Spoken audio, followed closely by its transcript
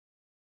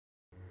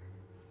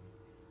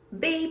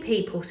Be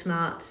people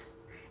smart,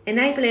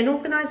 enabling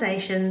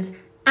organisations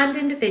and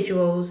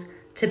individuals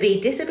to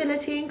be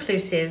disability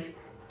inclusive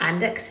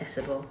and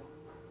accessible.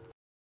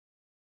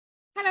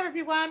 Hello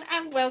everyone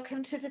and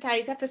welcome to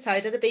today's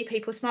episode of the Be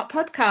People Smart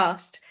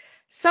podcast.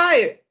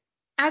 So,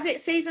 as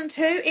it's season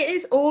 2, it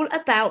is all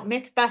about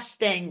myth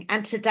busting,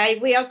 and today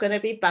we are going to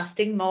be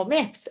busting more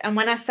myths. And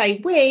when I say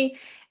we,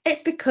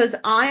 it's because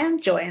I am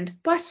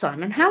joined by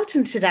Simon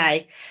Houghton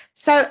today.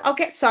 So I'll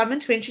get Simon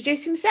to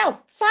introduce himself.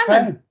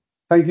 Simon. Hey,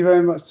 thank you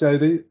very much,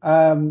 Jodie.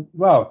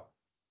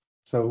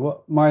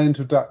 My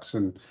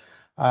introduction.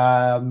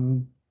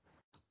 I'm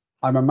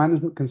a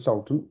management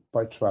consultant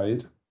by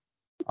trade.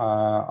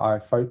 I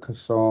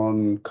focus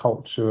on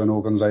culture and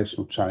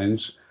organizational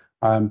change.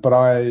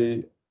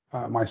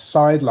 My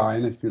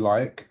sideline, if you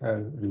like,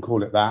 you can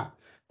call it that,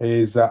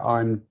 is that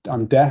I'm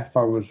deaf.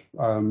 I was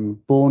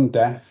born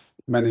deaf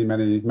many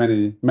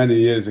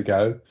years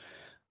ago,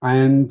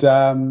 and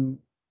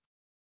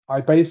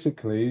I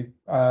basically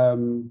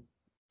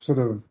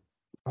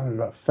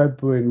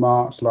February,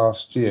 March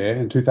last year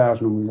in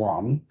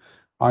 2001,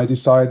 I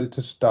decided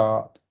to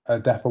start a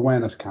deaf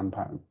awareness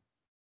campaign.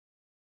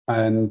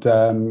 And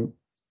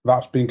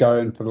that's been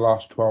going for the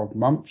last 12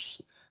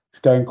 months. It's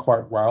going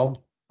quite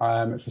well.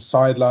 It's a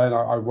sideline.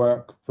 I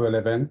work for a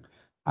living.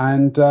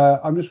 And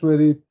I'm just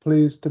really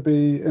pleased to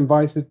be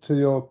invited to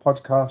your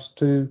podcast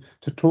to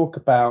talk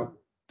about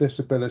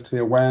disability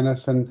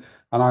awareness, and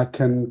I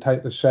can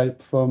take the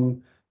shape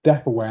from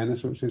deaf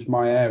awareness, which is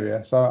my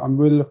area. So I'm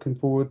really looking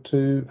forward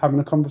to having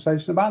a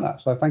conversation about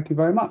that. So thank you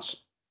very much.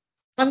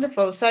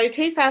 Wonderful. So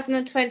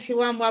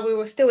 2021, while we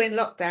were still in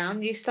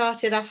lockdown, you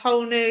started a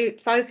whole new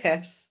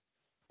focus.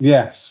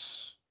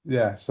 Yes.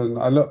 And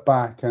I look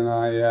back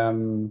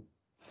and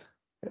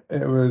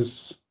it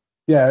was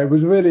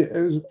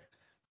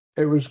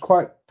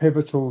quite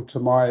pivotal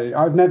to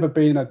I've never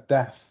been a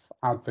deaf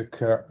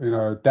advocate,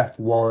 deaf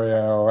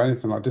warrior or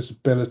anything like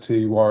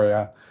disability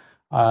warrior.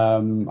 I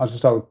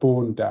was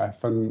born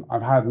deaf, and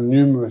I've had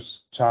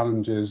numerous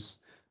challenges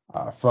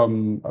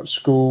from at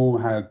school.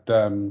 Had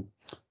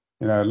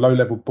low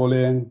level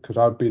bullying because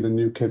I'd be the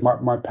new kid.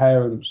 My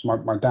parents,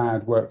 my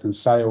dad worked in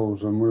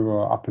sales, and we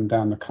were up and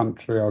down the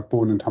country. I was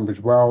born in Tunbridge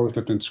Wells,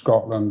 lived in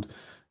Scotland,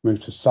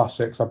 moved to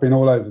Sussex. I've been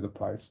all over the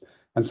place.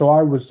 And so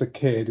I was the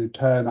kid who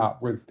turned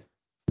up with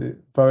the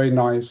very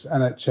nice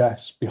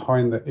NHS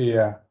behind the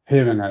ear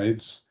hearing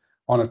aids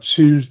on a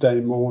Tuesday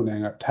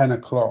morning at 10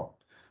 o'clock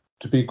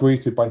to be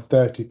greeted by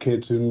 30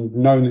 kids who'd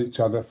known each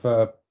other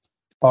for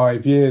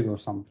 5 years or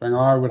something.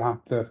 I would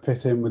have to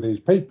fit in with these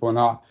people,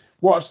 and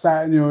what's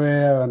that in your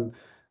ear? And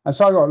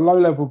so I got low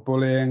level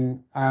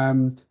bullying.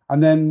 And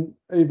then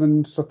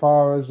even so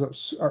far as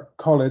at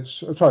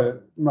college, at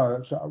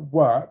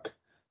work,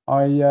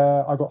 I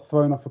got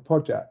thrown off a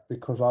project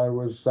because I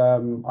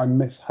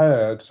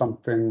misheard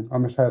something. I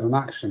misheard an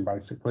action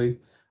basically,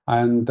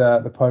 and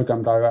the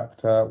program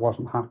director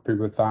wasn't happy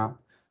with that,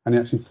 and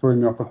he actually threw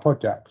me off a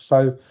project.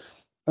 So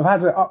I've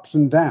had ups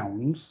and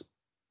downs,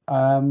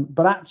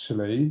 but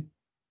actually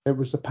it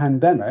was the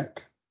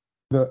pandemic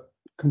that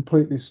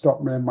completely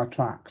stopped me in my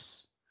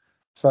tracks.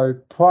 So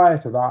prior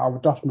to that, I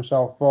would dust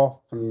myself off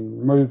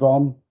and move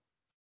on.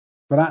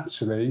 But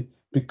actually,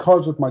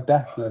 because of my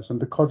deafness and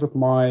because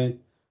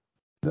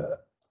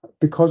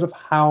of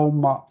how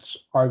much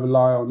I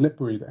rely on lip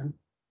reading,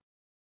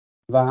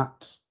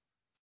 that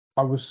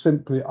I was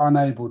simply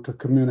unable to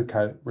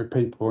communicate with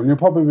people. And you'll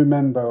probably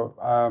remember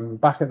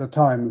back at the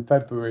time in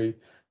February,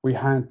 we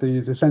had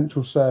these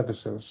essential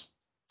services.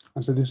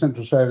 And so the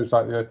essential services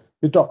like your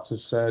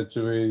doctor's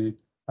surgery,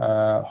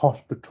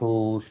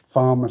 hospitals,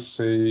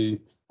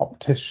 pharmacy,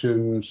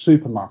 opticians,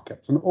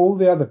 supermarkets, and all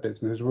the other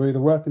businesses were either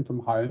working from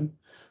home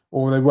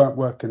or they weren't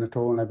working at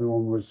all, and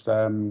everyone was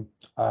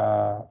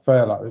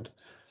furloughed.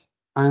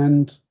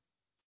 And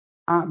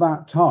at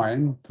that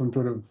time, from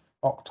sort of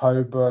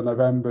October,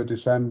 November,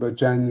 December,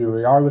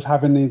 January, I was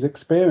having these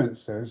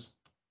experiences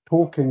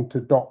talking to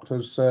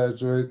doctors,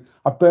 surgery.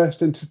 I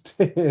burst into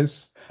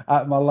tears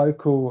at my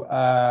local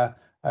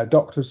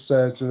doctor's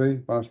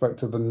surgery when I spoke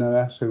to the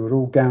nurse, who was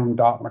all gowned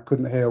up, and I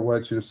couldn't hear a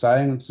word she was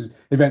saying. And she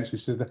eventually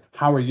said,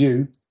 "How are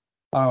you?"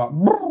 And I'm like,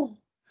 "Brr."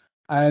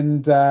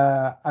 And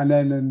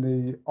then in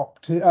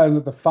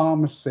the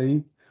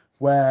pharmacy,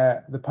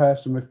 where the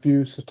person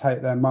refused to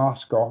take their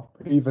mask off,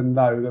 even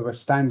though they were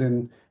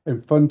standing in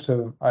front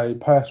of a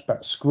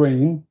perspex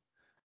screen.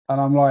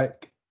 And I'm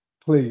like,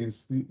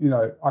 please,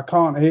 I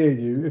can't hear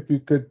you. If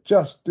you could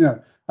just,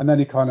 and then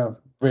he kind of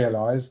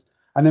realized.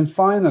 And then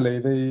finally,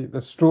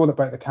 the straw that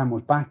broke the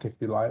camel's back, if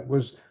you like,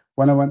 was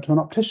when I went to an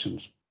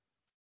optician's.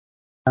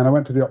 And I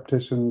went to the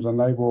opticians, and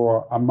they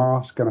wore a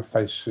mask and a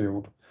face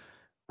shield.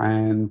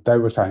 And they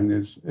were saying,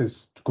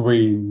 is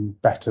green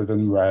better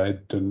than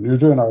red? And you're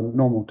doing a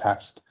normal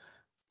test.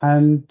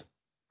 And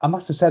I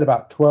must have said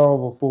about 12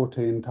 or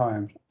 14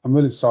 times, I'm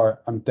really sorry,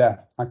 I'm deaf.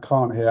 I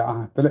can't hear.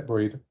 I have to lip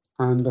read.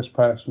 And this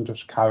person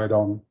just carried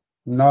on.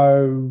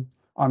 No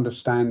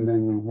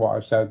understanding what I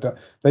said.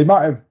 They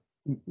might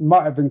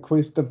have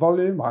increased the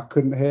volume. I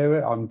couldn't hear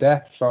it. I'm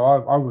deaf, so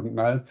I wouldn't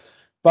know.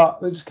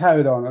 But we just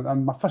carried on,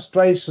 and my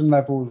frustration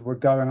levels were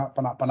going up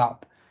and up and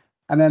up.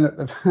 And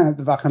then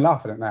I can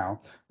laugh at it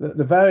now. At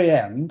the very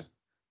end,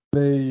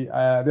 the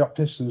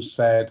optician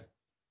said,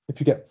 if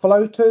you get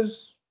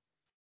floaters,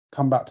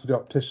 come back to the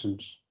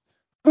opticians.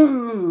 I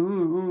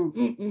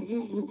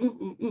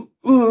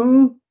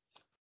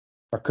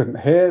couldn't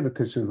hear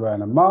because she was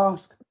wearing a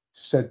mask.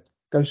 She said,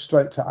 go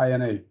straight to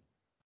A&E.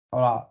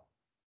 I'm like,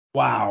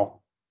 wow,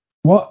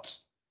 what?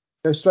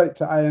 Go straight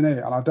to A&E,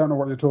 and I don't know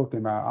what you're talking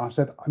about. And I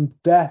said, I'm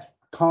deaf,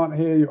 I can't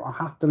hear you, I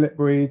have to lip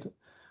read.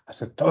 I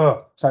said,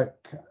 ugh. So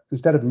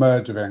instead of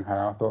murdering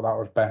her, I thought that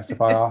was best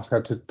if I asked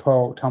her to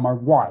tell my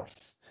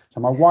wife. So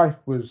my wife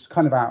was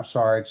kind of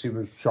outside, she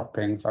was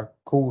shopping, so I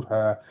called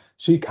her.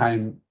 She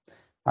came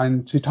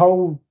and she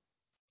told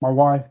my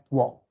wife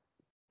what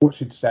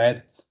she'd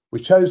said. We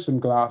chose some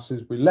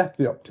glasses, we left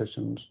the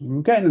opticians, we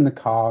were getting in the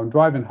car and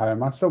driving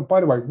home. I said, oh, by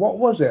the way, what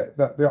was it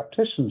that the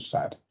optician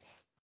said?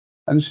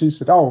 And she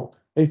said, oh,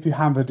 if you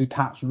have a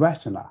detached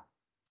retina,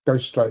 go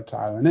straight to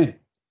A&E.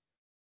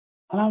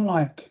 And I'm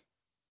like,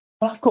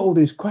 well, I've got all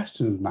these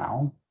questions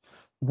now.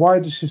 Why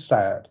did she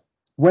say it?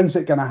 When's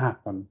it going to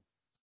happen?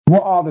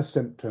 What are the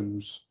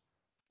symptoms?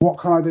 What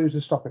can I do to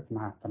stop it from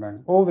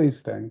happening? All these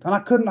things. And I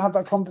couldn't have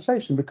that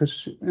conversation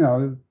because,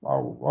 I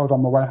was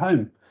on my way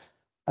home.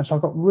 And so I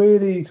got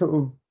really sort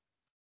of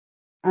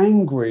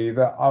angry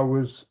that I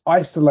was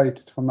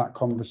isolated from that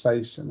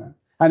conversation.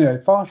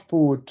 Anyway, fast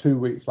forward 2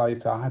 weeks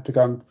later, I had to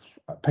go and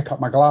pick up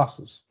my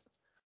glasses.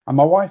 And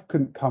my wife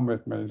couldn't come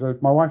with me. So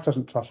my wife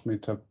doesn't trust me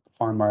to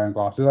find my own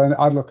glasses.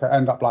 I'd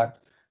end up like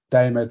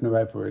Dame Edna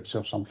Everage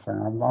or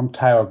something. I'm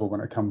terrible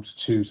when it comes to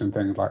choosing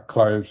things like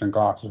clothes and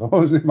glasses. I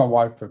always need my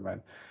wife with me.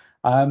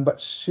 But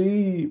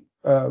she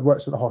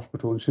works at the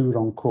hospital and she was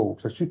on call,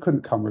 so she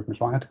couldn't come with me.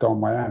 So I had to go on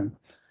my own.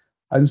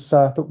 And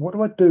so I thought, what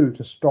do I do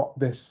to stop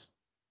this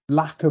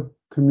lack of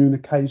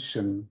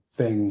communication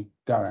thing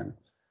going?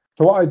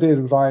 So what I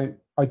did was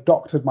I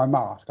doctored my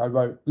mask. I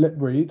wrote lip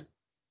read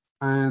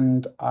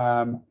and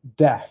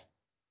deaf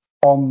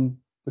on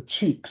the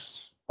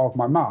cheeks of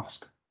my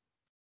mask,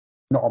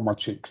 not on my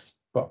cheeks,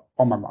 but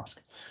on my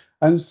mask.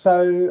 And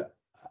so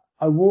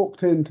I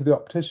walked into the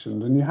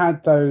opticians, and you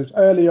had those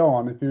early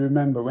on, if you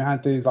remember, we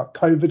had these like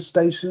COVID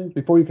stations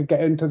before you could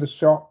get into the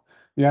shop.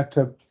 You had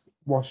to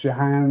wash your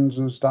hands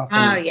and stuff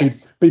and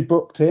yes. be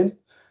booked in.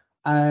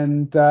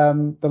 And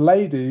the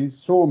lady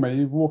saw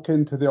me walk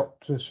into the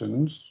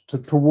opticians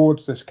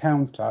towards this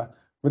counter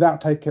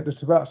without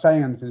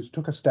saying anything. She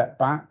took a step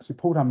back. She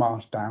pulled her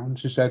mask down.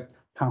 She said,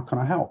 "How can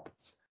I help?"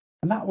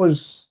 And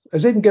it's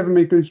even given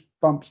me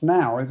goosebumps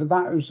now.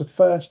 That was the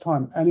first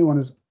time anyone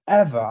has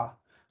ever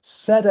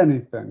said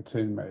anything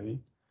to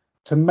me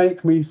to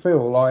make me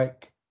feel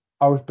like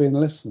I was being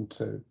listened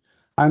to.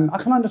 And I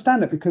can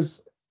understand it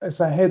because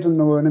it's a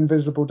hidden or an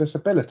invisible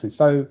disability.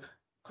 So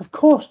of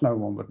course no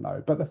one would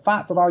know. But the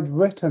fact that I'd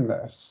written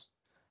this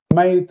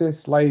made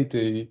this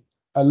lady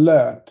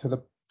alert to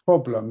the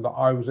problem that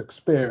I was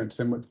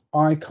experiencing, which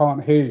I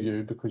can't hear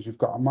you because you've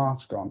got a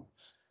mask on.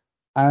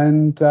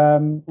 And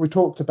we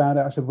talked about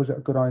it. I said, was it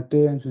a good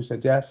idea? And she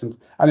said yes. And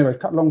anyway,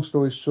 cut long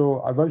story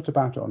short, I wrote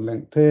about it on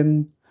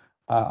LinkedIn.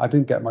 I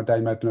didn't get my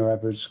Dame Edna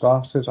Everage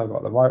glasses. I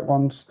got the right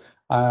ones.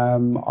 I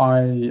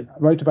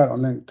wrote about it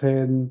on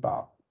LinkedIn,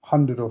 about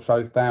 100 or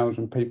so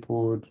thousand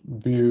people had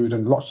viewed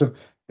and lots of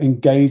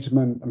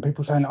engagement and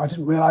people saying, I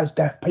didn't realize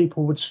deaf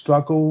people would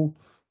struggle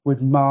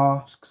with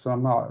masks. And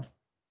I'm like,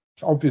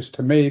 it's obvious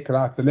to me because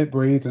I have to lip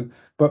read,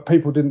 but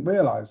people didn't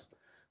realize.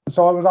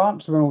 So I was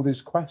answering all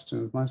these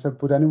questions, and I said,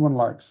 would anyone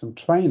like some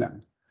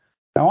training?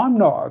 Now, I'm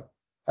not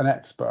an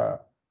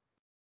expert,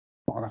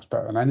 not an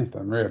expert in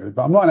anything really,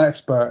 but I'm not an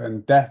expert in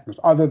deafness,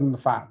 other than the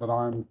fact that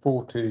I'm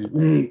 40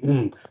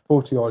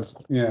 odd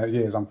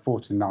years. I'm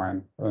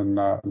 49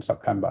 in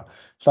September.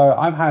 So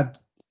I've had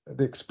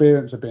the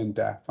experience of being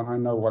deaf, and I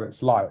know what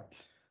it's like.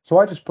 So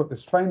I just put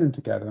this training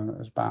together, and it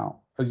was about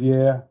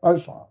an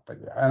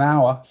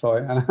hour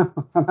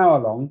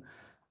long.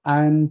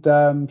 And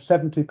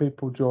 70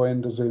 people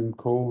joined a Zoom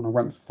call, and I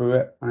went through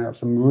it. I got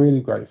some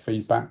really great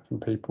feedback from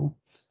people.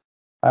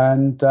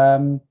 And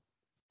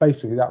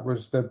basically, that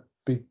was the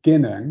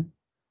beginning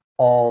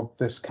of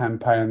this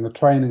campaign. The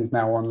training is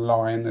now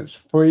online. It's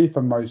free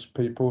for most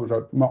people,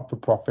 not for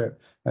profit.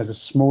 There's a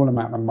small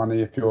amount of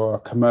money if you're a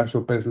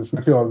commercial business. And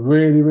if you're a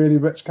really, really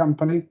rich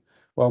company,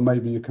 well,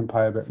 maybe you can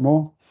pay a bit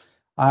more.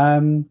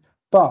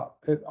 But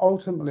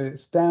ultimately,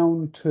 it's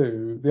down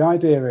to the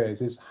idea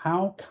is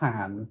how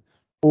can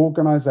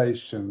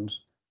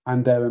organizations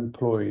and their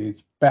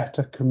employees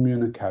better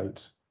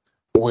communicate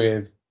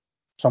with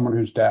someone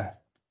who's deaf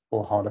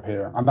or hard of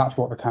hearing, and that's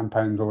what the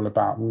campaign's all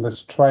about. And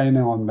there's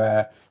training on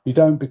there. You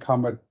don't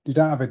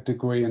have a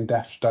degree in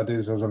deaf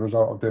studies as a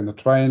result of doing the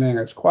training.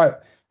 It's quite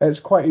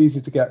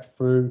easy to get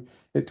through.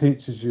 It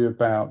teaches you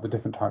about the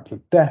different types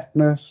of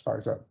deafness,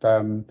 like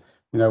that,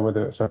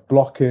 whether it's a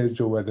blockage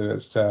or whether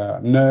it's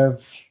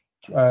nerve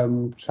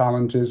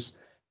challenges.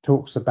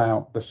 Talks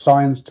about the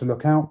signs to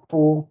look out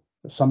for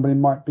that somebody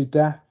might be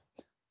deaf.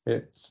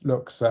 It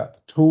looks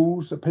at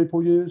tools that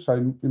people use. So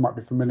you might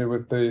be familiar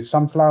with the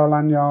sunflower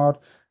lanyard,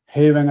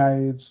 hearing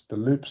aids, the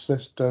loop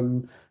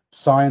system,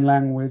 sign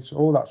language,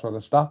 all that sort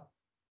of stuff.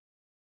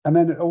 And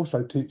then it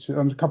also teaches,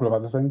 and a couple of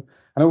other things,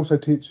 and also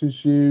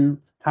teaches you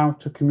how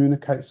to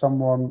communicate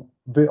someone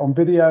on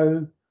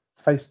video,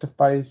 face to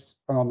face,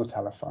 and on the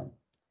telephone.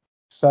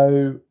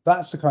 So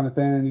that's the kind of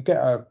thing. And you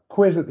get a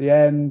quiz at the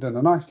end and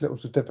a nice little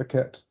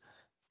certificate.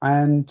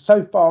 And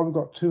so far, we've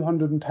got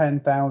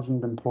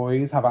 210,000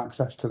 employees have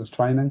access to this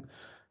training,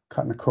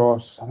 cutting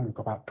across, I think we've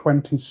got about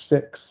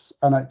 26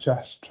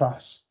 NHS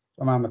trusts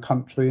around the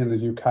country in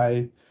the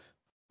UK.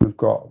 We've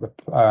got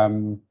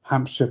the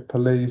Hampshire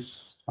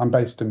Police. I'm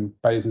based in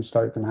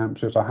Basingstoke in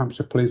Hampshire, so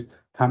Hampshire Police,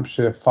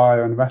 Hampshire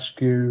Fire and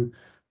Rescue.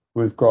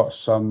 We've got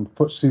some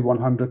FTSE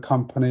 100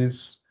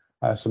 companies,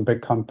 some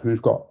big companies.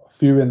 We've got a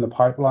few in the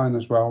pipeline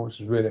as well, which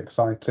is really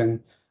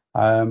exciting.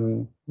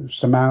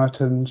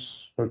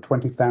 Samaritans, so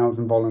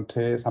 20,000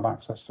 volunteers have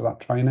access to that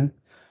training.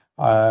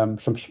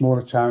 Some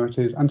smaller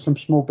charities and some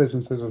small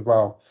businesses as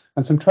well,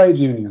 and some trade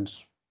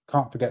unions.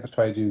 Can't forget the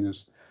trade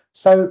unions.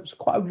 So it's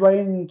quite a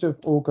range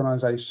of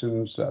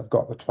organisations that have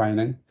got the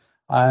training,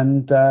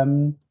 and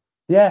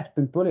yeah, it's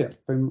been brilliant.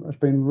 It's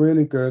been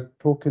really good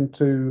talking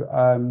to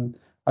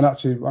and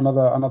actually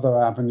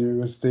another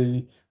avenue is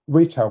the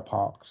retail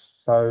parks.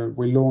 So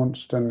we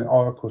launched an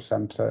Oracle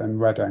Centre in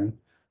Reading,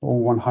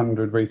 all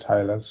 100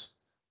 retailers.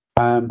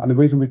 And the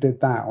reason we did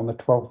that on the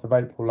 12th of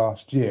April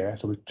last year,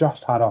 so we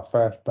just had our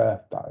first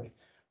birthday,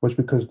 was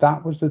because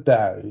that was the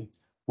day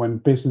when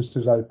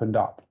businesses opened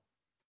up.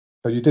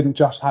 So you didn't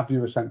just have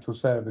your essential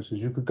services.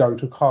 You could go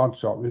to a card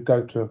shop, you could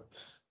go to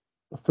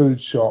a food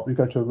shop, you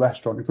go to a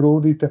restaurant, you could all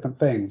these different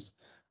things.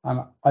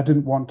 And I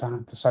didn't want to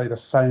have to say the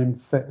same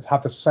thing,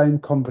 have the same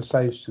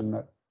conversation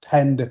at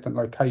 10 different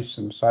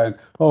locations saying,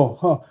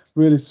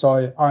 really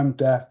sorry, I'm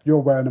deaf, you're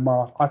wearing a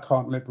mask, I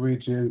can't lip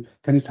read you,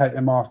 can you take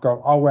your mask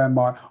off? I'll wear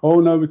mine. Oh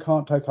no, we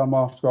can't take our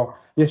mask off.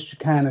 Yes, you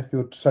can if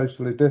you're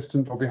socially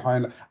distant or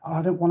behind.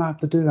 I didn't want to have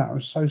to do that. It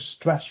was so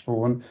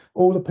stressful. And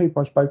all the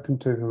people I've spoken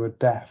to who are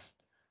deaf,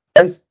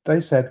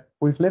 they said,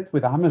 we've lived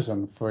with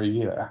Amazon for a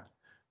year.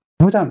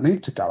 We don't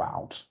need to go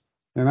out,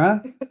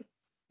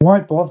 Why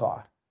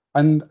bother?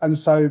 And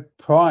so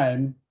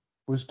Prime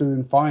was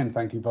doing fine,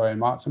 thank you very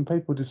much. And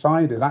people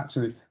decided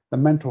actually the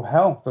mental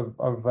health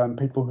of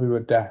people who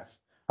are deaf,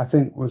 I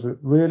think, was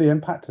really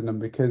impacting them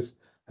because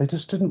they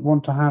just didn't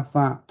want to have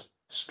that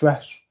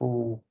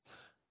stressful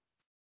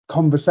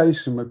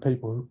conversation with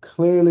people who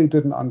clearly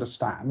didn't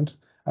understand.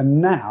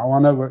 And now I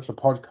know it's a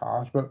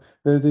podcast, but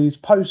there are these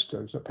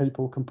posters that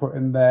people can put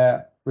in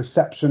their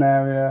reception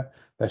area,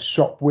 their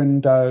shop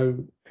window,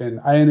 in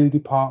A&E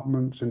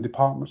departments and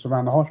departments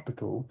around the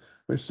hospital,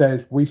 which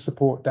says we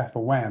support deaf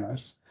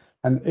awareness.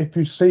 And if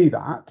you see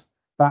that,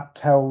 that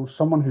tells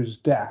someone who's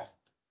deaf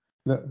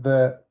that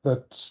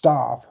the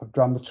staff have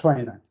done the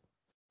training,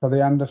 so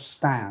they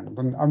understand.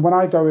 And when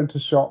I go into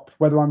shops,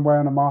 whether I'm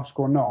wearing a mask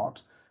or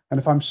not, and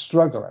if I'm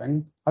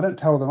struggling, I don't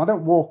tell them, I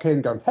don't walk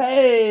in going,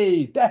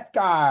 hey, deaf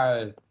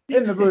guy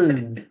in the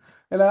room.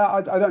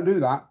 I don't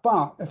do that.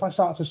 But if I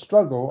start to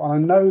struggle and I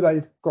know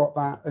they've got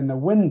that in the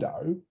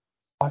window,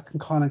 I can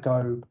kind of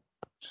go,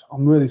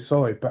 I'm really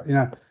sorry, but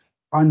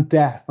I'm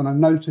deaf and I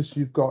noticed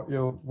you've got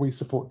your We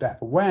Support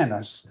Deaf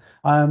Awareness.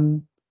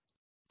 Can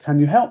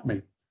you help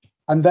me?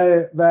 And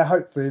they're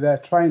hopefully their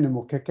training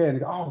will kick in and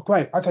go, oh,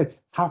 great. OK,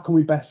 how can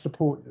we best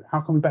support you? How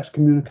can we best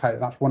communicate?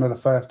 That's one of the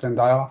first things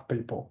I ask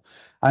people.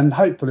 And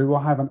hopefully we'll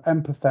have an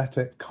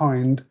empathetic,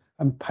 kind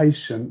and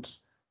patient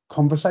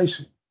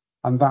conversation.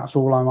 And that's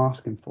all I'm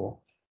asking for.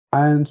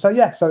 And so,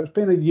 yeah, so it's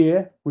been a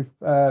year with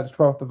the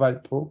 12th of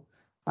April.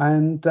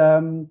 And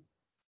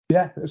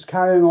yeah, it's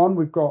carrying on.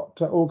 We've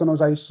got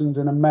organisations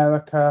in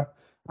America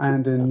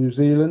and in New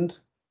Zealand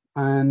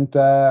and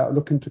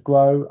looking to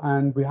grow.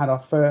 And we had our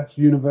first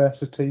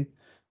university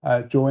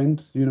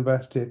joined,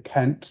 University of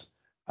Kent,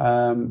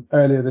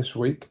 earlier this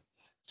week.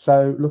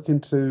 So looking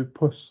to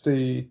push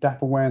the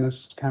deaf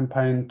awareness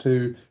campaign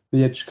to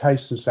the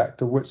education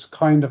sector, which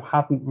kind of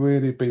hadn't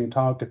really been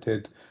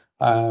targeted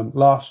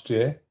last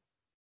year.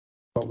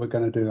 But we're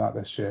going to do that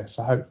this year.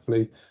 So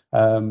hopefully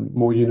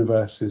more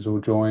universities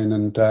will join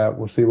and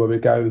we'll see where we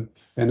go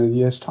in a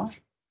year's time.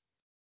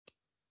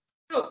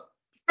 Oh,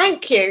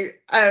 thank you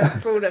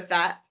for all of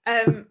that.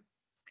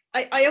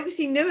 I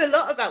obviously knew a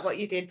lot about what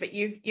you did, but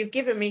you've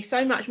given me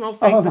so much more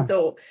food for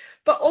thought.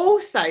 But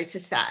also to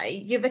say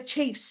you've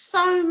achieved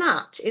so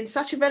much in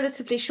such a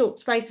relatively short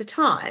space of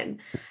time.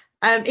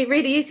 It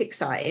really is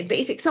exciting, but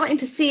it's exciting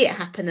to see it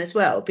happen as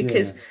well,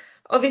 because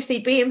obviously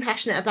being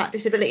passionate about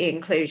disability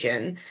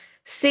inclusion,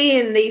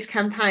 seeing these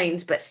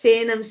campaigns, but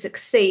seeing them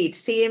succeed,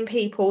 seeing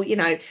people,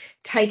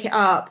 take it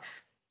up,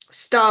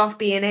 staff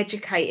being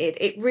educated,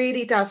 it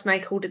really does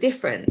make all the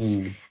difference.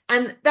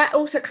 And that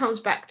also comes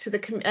back to the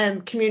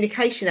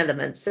communication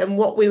elements and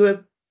what we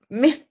were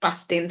myth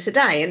busting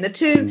today. And the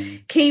two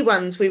key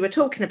ones we were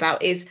talking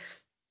about is,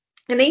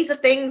 and these are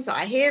things that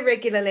I hear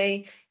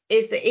regularly,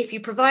 is that if you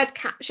provide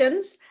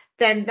captions,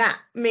 then that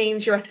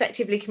means you're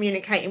effectively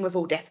communicating with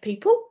all deaf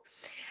people.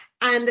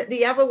 And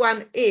the other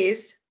one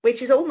is,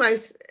 which is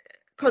almost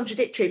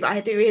contradictory, but I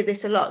do hear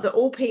this a lot, that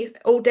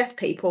all deaf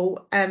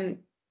people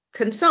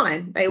can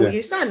sign. They all Yeah.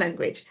 use sign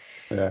language.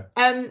 Yeah.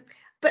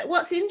 But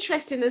what's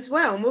interesting as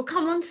well, and we'll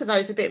come on to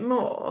those a bit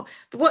more,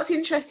 but what's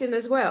interesting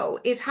as well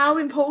is how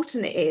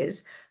important it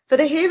is for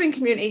the hearing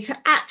community to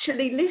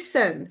actually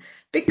listen.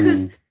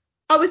 Because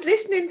I was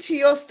listening to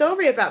your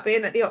story about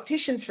being at the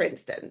opticians, for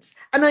instance,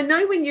 and I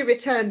know when you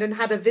returned and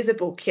had a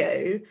visible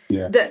cue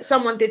Yeah. that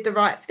someone did the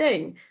right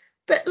thing.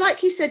 But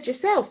like you said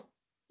yourself,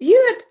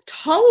 you had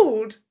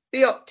told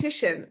the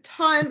optician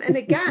time and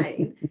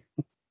again,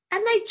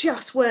 and they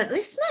just weren't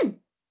listening.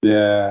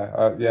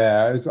 Yeah.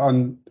 It's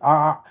on.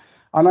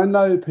 And I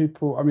know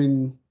people. I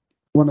mean,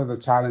 one of the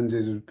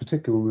challenges,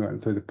 particularly when we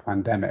went through the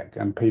pandemic,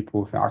 and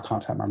people think I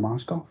can't take my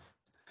mask off.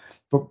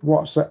 But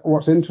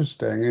what's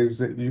interesting is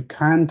that you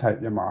can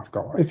take your mask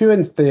off. If you're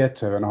in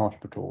theatre in a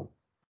hospital,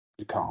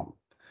 you can't.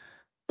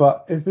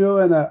 But if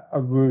you're in a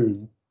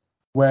room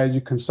where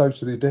you can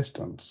socially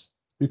distance,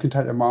 you can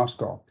take your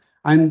mask off,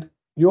 and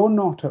you're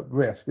not at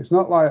risk. It's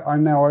not like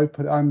I'm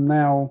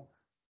now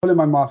pulling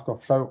my mask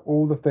off, so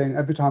all the thing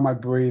every time I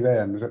breathe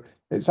in,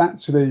 it's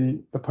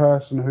actually the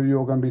person who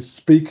you're going to be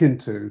speaking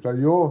to. So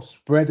you're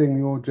spreading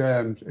your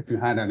germs, if you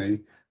had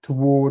any,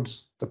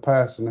 towards the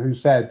person who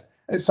said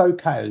it's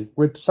okay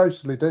with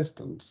socially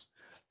distance.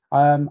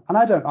 I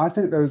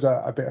think there was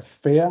a bit of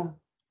fear.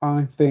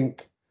 I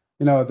think,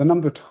 the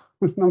number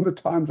of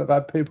times I've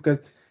had people go,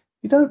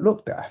 you don't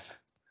look deaf,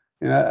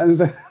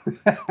 and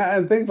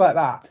and things like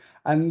that.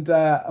 And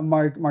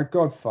my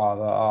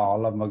godfather, oh, I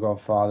love my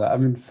godfather. I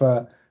mean,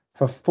 for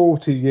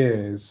 40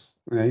 years,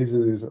 he's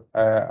in his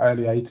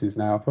early 80s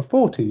now. For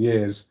 40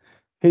 years,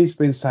 he's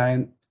been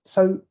saying,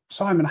 "So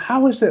Simon,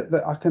 how is it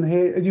that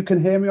you can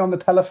hear me on the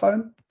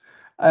telephone?"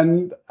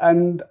 And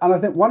I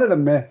think one of the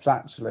myths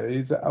actually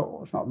is,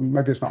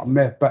 maybe it's not a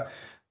myth, but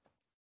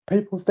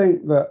people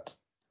think that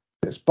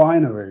it's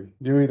binary.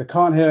 You either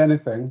can't hear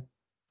anything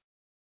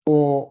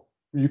or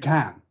you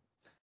can,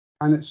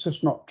 and it's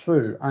just not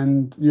true.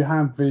 And you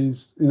have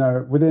these,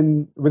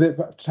 within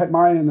take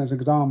mine as an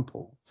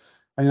example.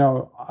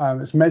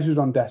 It's measured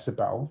on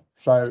decibel.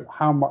 So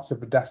how much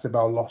of a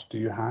decibel loss do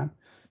you have?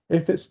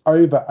 If it's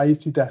over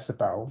 80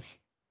 decibels,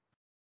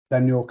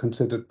 then you're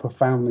considered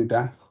profoundly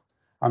deaf.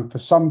 And for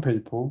some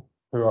people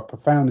who are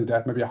profoundly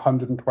deaf, maybe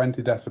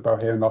 120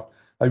 decibel hearing loss,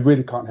 they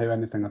really can't hear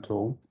anything at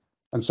all.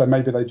 And so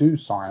maybe they do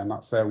sign,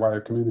 that's their way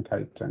of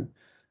communicating.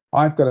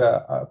 I've got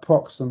a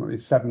approximately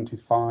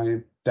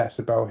 75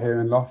 decibel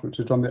hearing loss, which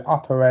is on the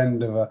upper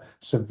end of a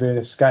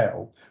severe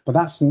scale, but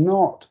that's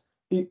not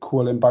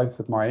equal in both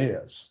of my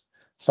ears.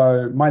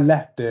 So my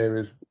left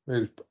ear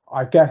is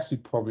I guess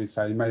you'd probably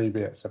say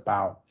maybe it's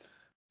about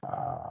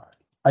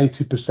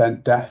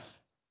 80% deaf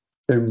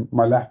in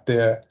my left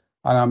ear,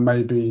 and I'm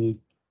maybe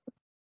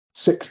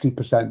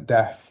 60%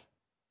 deaf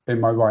in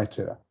my right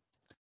ear.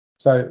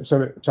 So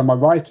my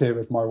right ear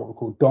is my what we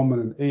call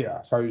dominant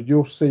ear. So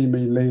you'll see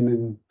me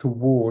leaning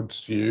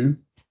towards you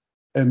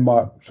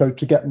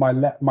to get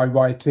my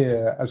right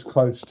ear as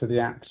close to the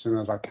action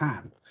as I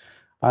can.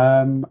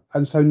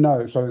 And so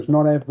no, so it's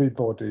not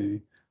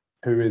everybody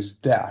who is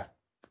deaf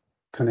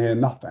can hear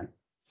nothing.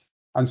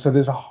 And so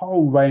there's a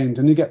whole range,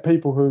 and you get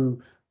people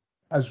who,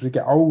 as we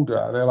get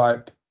older, they're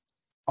like,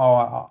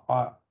 oh,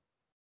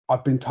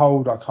 I've been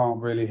told I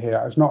can't really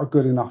hear. It's not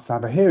good enough to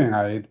have a hearing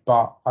aid,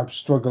 but I'm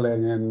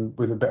struggling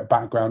with a bit of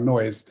background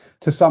noise.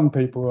 To some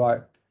people,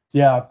 like,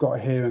 yeah, I've got a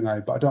hearing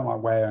aid, but I don't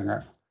like wearing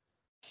it.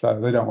 So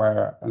they don't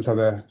wear it, and so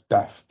they're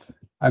deaf.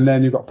 And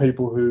then you've got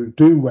people who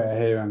do wear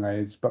hearing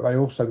aids, but they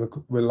also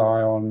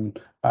rely on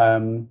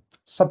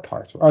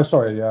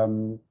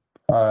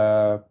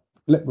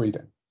lip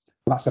reading.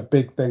 That's a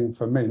big thing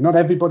for me. Not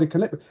everybody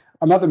can lip read.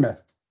 Another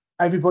myth: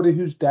 everybody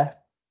who's deaf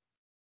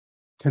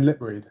can lip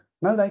read.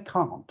 No, they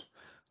can't.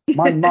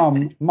 My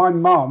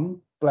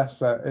mum, bless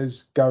her,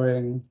 is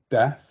going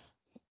deaf,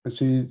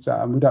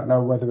 and we don't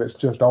know whether it's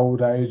just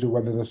old age or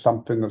whether there's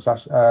something that's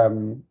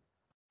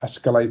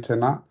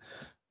escalating that.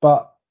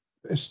 But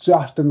it's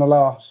just in the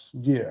last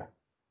year.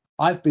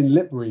 I've been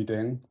lip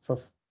reading for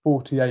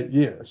 48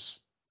 years.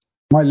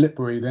 My lip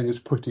reading is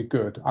pretty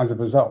good as a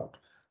result.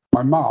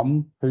 My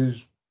mum,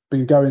 who's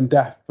been going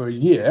deaf for a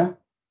year,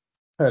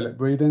 her lip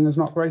reading is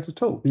not great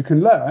at all. You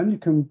can learn, you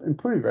can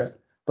improve it,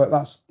 but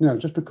that's,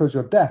 just because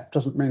you're deaf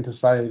doesn't mean to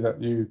say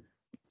that you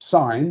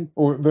sign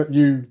or that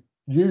you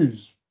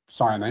use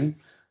signing,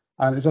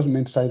 and it doesn't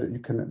mean to say that you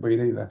can read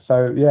either.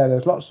 So yeah,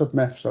 there's lots of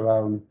myths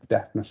around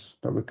deafness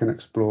that we can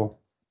explore.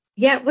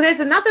 Yeah, well, there's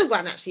another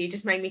one actually you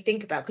just made me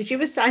think about, because you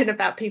were saying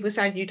about people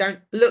saying you don't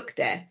look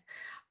deaf.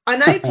 I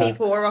know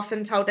people are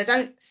often told they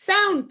don't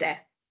sound deaf.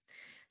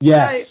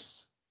 Yes.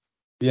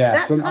 So Yes.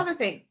 that's another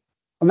thing.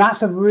 And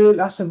that's a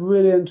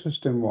really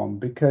interesting one,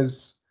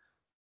 because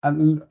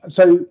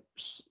so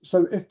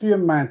if you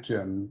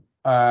imagine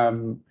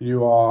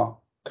you are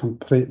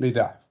completely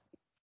deaf,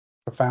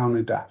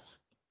 profoundly deaf,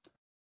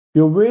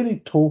 you're really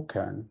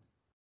talking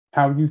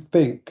how you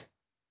think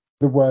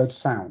the word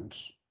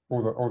sounds,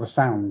 or the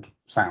sound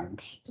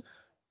sounds.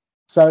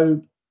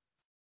 So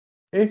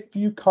if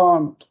you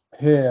can't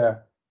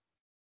hear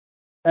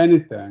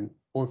anything,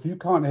 or if you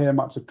can't hear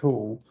much at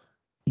all,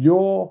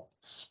 your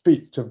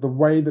speech of the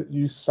way that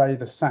you say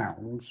the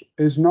sounds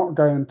is not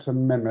going to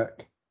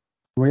mimic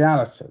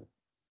reality.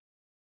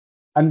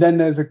 And then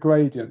there's a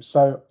gradient.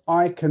 So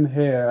I can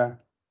hear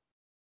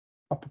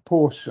a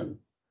proportion.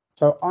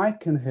 So I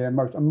can hear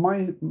most, and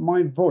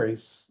my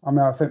voice, I mean,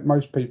 I think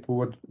most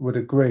people would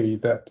agree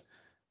that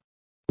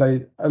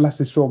unless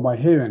they saw my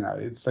hearing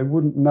aids, they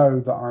wouldn't know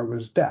that I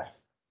was deaf.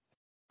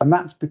 And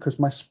that's because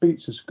my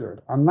speech is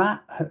good. And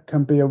that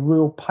can be a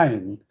real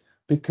pain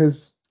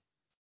because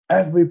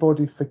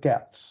everybody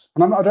forgets.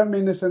 And I don't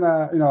mean this in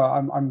a,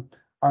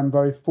 I'm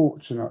very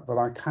fortunate that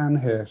I can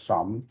hear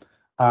some.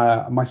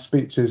 My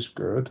speech is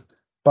good,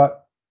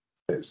 but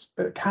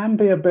it can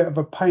be a bit of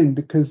a pain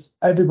because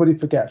everybody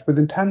forgets.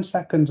 Within 10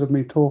 seconds of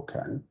me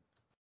talking,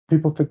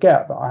 people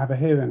forget that I have a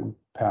hearing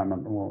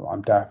impairment, or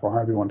I'm deaf, or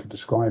however you want to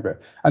describe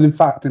it. And in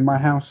fact, in my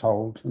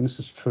household, and this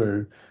is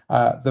true,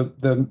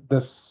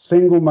 the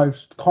single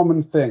most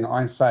common thing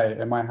I say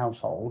in my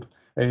household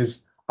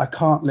is I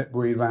can't lip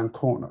read around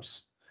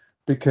corners,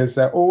 because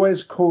they're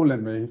always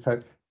calling me, say,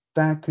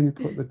 Dad, can you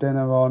put the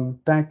dinner on?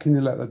 Dad, can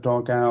you let the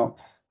dog out?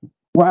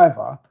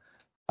 Whatever.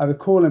 And they're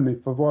calling me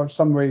for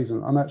some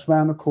reason, and it's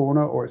round the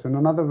corner or it's in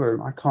another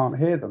room. I can't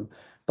hear them.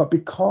 But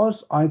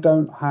because I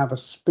don't have a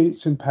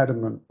speech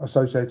impediment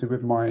associated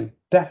with my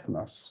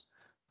deafness,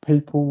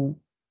 people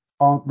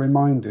aren't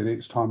reminded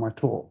each time I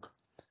talk.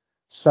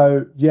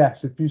 So,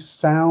 yes, if you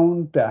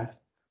sound deaf,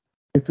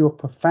 if you're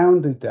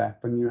profoundly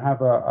deaf and you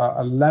have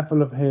a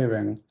level of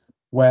hearing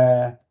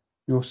where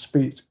your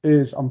speech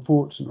is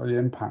unfortunately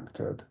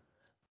impacted,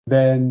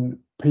 then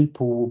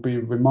people will be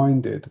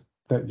reminded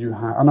that you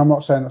have, and I'm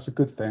not saying that's a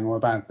good thing or a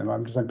bad thing,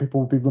 I'm just saying people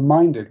will be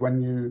reminded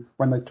when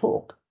they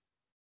talk.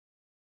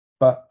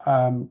 But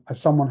as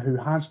someone who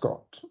has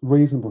got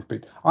reasonable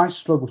speech, I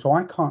struggle, so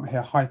I can't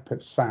hear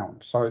high-pitched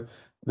sound. So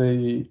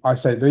I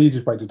say the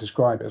easiest way to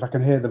describe it is I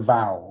can hear the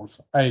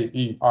vowels, A,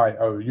 E, I,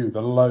 O, U,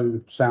 the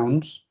low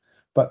sounds,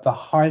 but the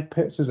high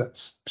pitches are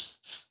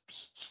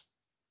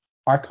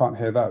I can't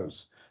hear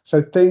those.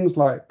 So things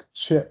like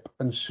chip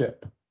and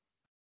ship.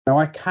 Now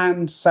I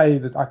can say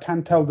that I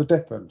can tell the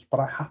difference, but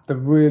I have to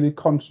really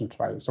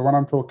concentrate. So when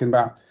I'm talking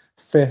about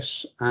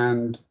fish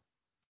and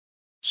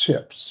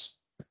chips,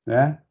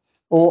 yeah.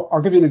 Or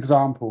I'll give you an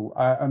example.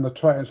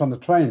 It's on the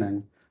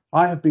training.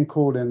 I have been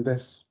calling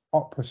this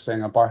opera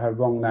singer by her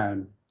wrong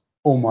name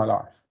all my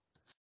life,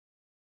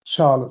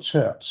 Charlotte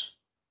Church.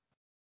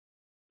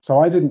 So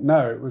I didn't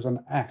know it was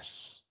an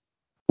S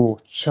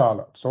or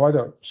Charlotte. So I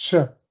don't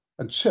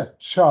and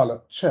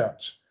Charlotte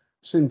Church.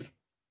 Seems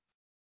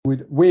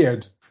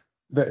weird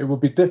that it would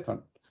be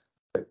different.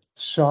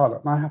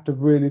 Charlotte, and I have to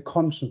really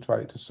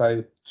concentrate to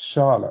say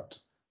Charlotte,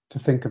 to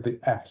think of the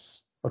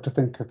S or to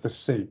think of the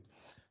C.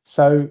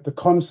 So the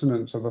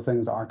consonants are the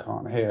things that I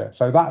can't hear.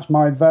 So that's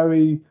my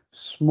very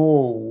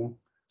small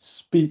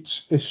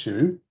speech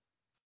issue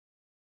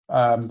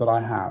that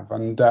I have.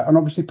 And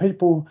obviously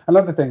people,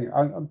 another thing,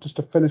 just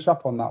to finish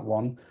up on that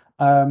one,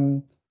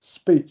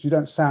 speech, you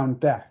don't sound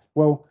deaf.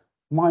 Well,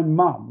 my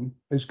mum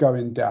is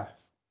going deaf.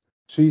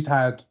 She's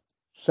had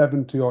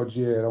 70 odd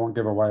years, I won't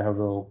give away her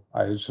real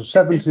age, so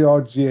 70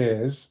 odd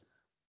years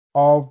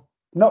of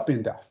not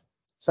being deaf.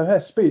 So her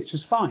speech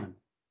is fine.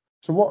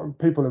 So what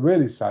people are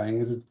really saying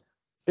is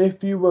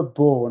if you were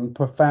born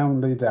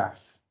profoundly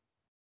deaf,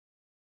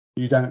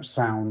 you don't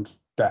sound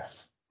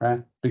deaf,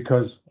 right?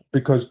 Because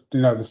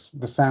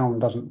the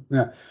sound doesn't.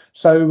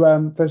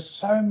 So there's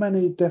so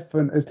many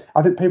different.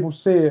 I think people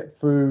see it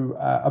through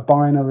a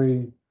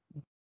binary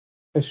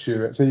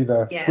issue. It's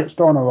either switched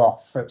on or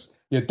off. It's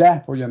you're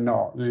deaf or you're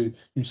not.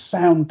 You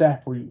sound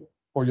deaf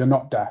or you're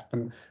not deaf,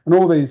 and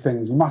all these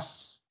things.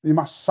 You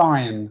must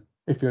sign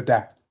if you're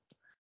deaf,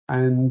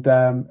 and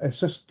it's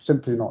just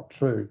simply not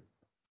true.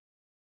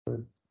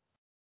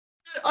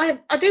 I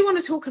do want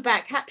to talk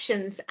about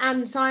captions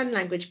and sign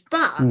language,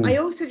 but I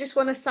also just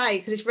want to say,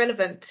 because it's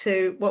relevant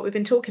to what we've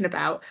been talking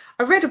about,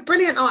 I read a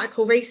brilliant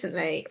article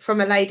recently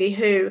from a lady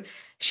who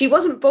she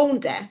wasn't born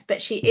deaf,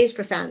 but she is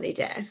profoundly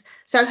deaf.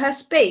 So her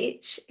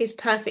speech is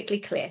perfectly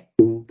clear.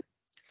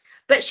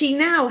 But she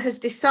now has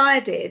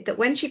decided that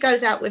when she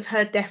goes out with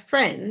her deaf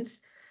friends,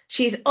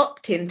 she's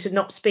opting to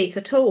not speak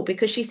at all,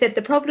 because she said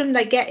the problem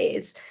they get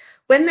is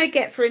when they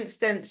get, for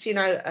instance,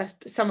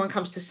 someone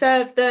comes to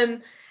serve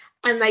them,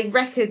 and they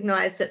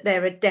recognise that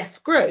they're a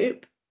deaf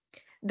group,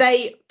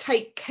 they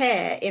take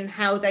care in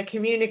how they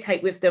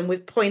communicate with them,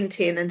 with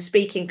pointing and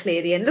speaking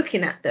clearly and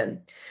looking at them.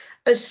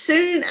 As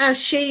soon as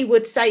she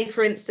would say,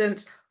 for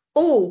instance,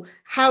 oh,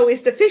 how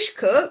is the fish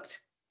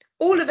cooked?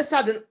 All of a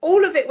sudden,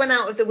 all of it went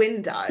out of the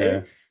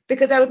window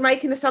because they would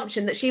make an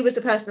assumption that she was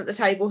the person at the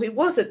table who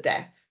wasn't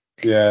deaf.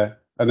 Yeah,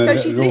 and then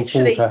so it all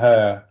fall to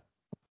her.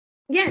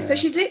 So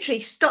she's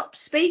literally stopped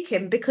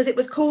speaking because it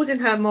was causing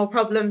her more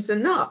problems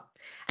than not.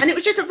 And it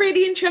was just a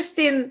really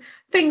interesting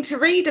thing to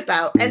read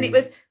about. And it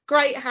was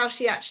great how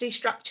she actually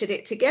structured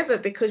it together,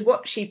 because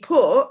what she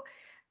put,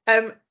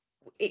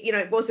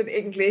 it wasn't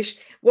English.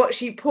 What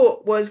she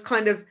put was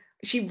kind of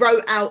she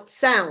wrote out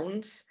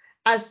sounds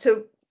as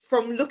to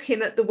from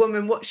looking at the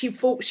woman what she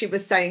thought she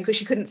was saying because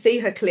she couldn't see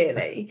her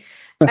clearly.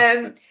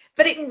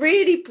 But it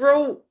really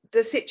brought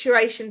the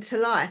situation to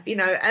life. You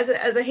know, as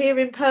a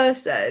hearing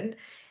person,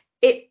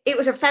 it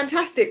was a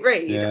fantastic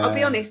read. I'll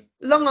be honest,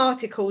 long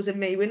articles and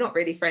me, we're not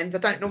really friends. I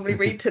don't normally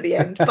read to the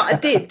end, but I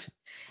did.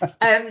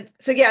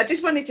 So yeah, I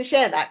just wanted to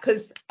share that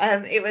because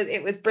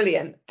it was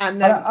brilliant. And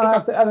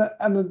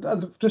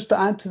just to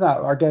add to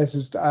that, I guess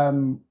is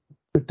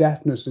with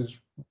deafness is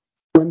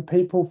when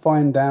people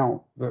find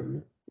out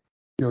that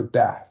you're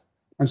deaf,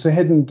 and it's a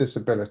hidden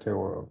disability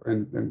or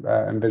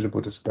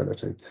invisible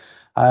disability.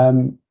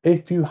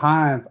 If you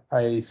have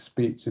a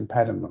speech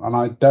impediment, and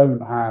I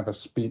don't have a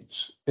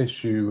speech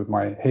issue with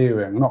my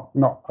hearing,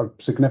 not a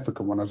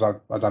significant one as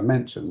I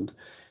mentioned,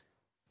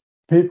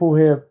 people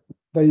here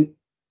they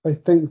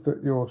think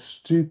that you're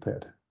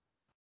stupid.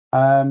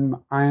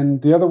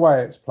 And the other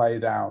way it's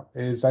played out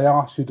is they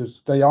ask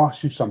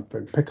you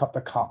something, pick up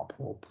the cup,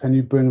 or can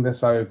you bring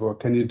this over, or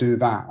can you do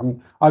that?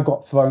 And I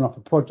got thrown off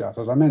a project,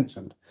 as I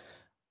mentioned.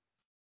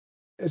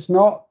 It's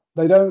not,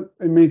 they don't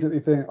immediately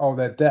think, oh,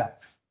 they're deaf.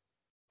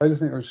 They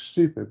just think it was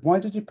stupid. Why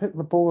did you pick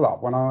the ball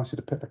up when I asked you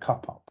to pick the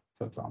cup up,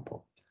 for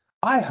example?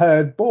 I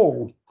heard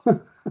ball.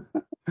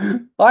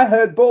 I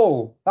heard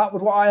ball. That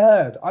was what I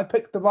heard. I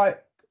picked the right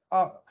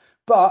up.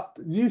 But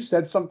you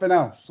said something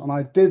else, and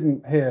I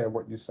didn't hear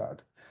what you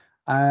said.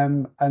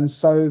 And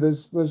so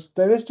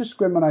there is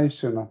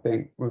discrimination, I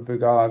think, with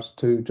regards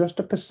to just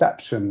a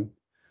perception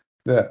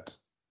that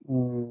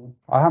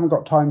I haven't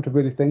got time to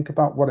really think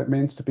about what it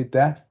means to be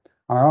deaf.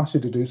 I asked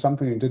you to do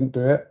something, you didn't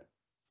do it.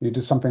 You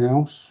did something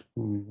else,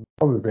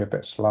 probably be a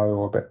bit slow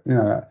or a bit,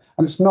 and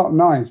it's not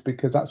nice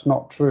because that's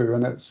not true.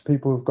 And it's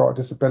people who've got a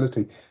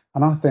disability.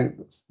 And I think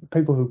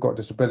people who've got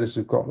disabilities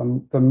have got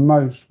the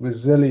most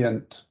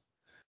resilient,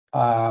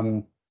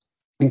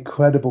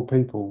 incredible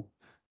people.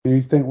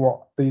 You think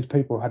what these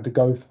people had to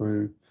go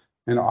through.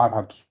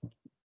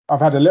 I've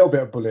had a little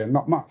bit of bullying,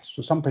 not much.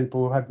 So some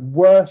people had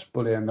worse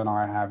bullying than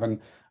I have,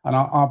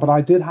 but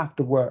I did have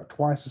to work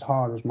twice as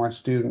hard as my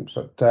students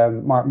at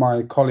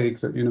my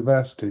colleagues at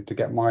university to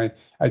get my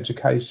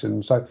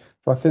education. So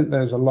I think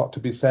there's a lot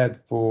to be said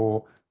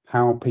for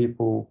how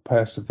people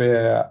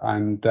persevere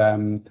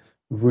and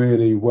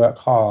really work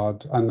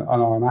hard and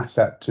are an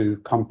asset to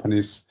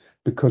companies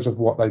because of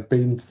what they've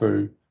been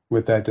through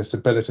with their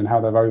disability and how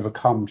they've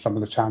overcome some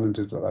of the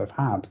challenges that they've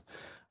had.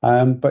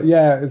 But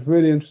yeah, it's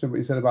really interesting what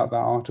you said about that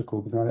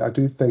article, because I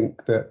do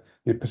think that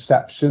your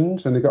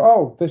perceptions, and they go,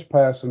 oh, this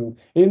person,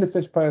 even if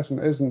this person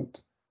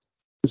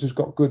has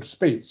got good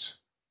speech,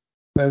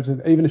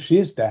 even if she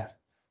is deaf,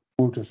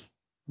 we'll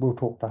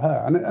talk to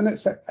her, and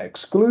it's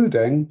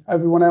excluding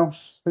everyone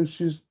else who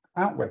she's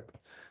out with.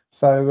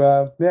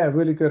 So yeah,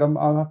 really good.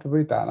 I'll have to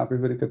read that. That'd be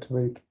really good to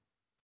read.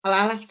 Well,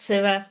 I'll have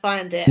to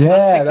find it.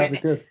 Yeah, that'd be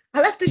good.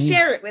 I'll have to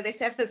share it with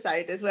this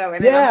episode as well.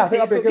 Yeah, I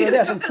think that'd be a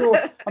good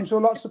idea. I'm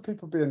sure lots of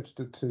people will be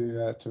interested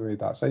to read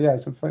that. So yeah,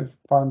 so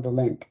find the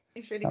link.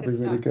 It's really that'd good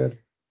be really good.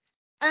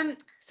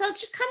 So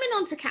just coming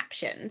on to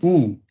captions,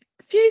 a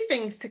few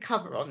things to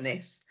cover on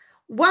this.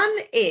 One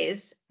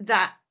is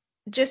that,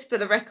 just for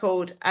the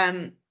record,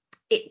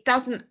 it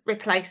doesn't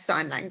replace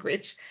sign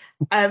language.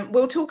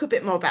 We'll talk a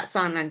bit more about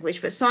sign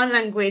language, but sign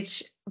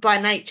language by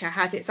nature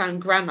has its own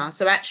grammar.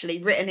 So actually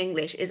written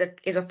English is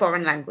a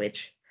foreign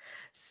language.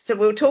 So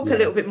we'll talk a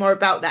little bit more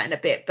about that in a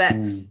bit. But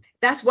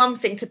that's one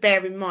thing to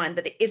bear in mind,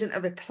 that it isn't a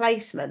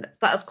replacement.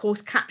 But of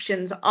course,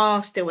 captions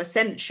are still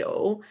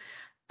essential.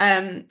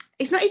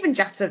 It's not even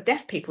just for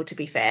deaf people, to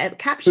be fair.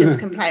 Captions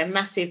can play a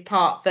massive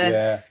part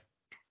for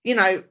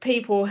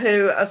people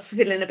who are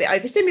feeling a bit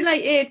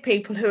overstimulated,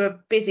 people who are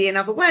busy in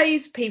other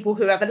ways, people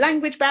who have a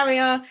language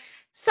barrier,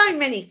 so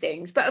many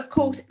things. But of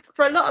course,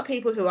 for a lot of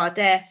people who are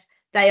deaf,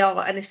 they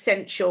are an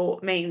essential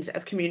means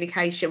of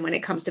communication when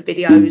it comes to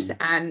videos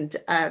and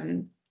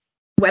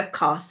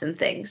webcasts and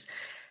things.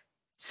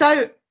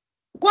 So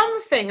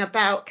one thing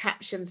about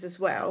captions as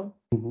well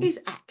is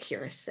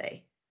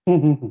accuracy.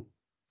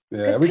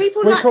 Because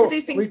people like to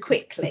do things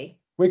quickly.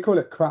 We call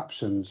it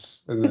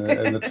craptions in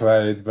the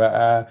trade,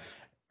 but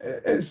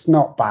it's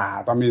not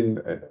bad. I mean,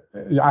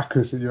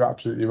 accuracy, you're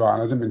absolutely right.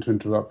 And I didn't mean to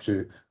interrupt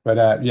you,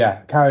 but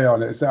yeah, carry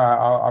on.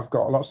 I've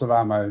got lots of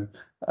ammo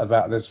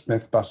about this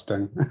myth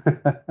busting.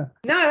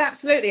 No,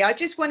 absolutely. I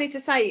just wanted to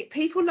say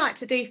people like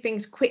to do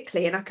things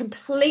quickly, and I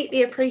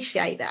completely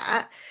appreciate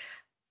that.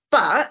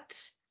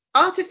 But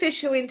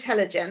artificial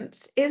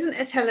intelligence isn't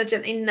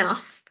intelligent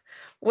enough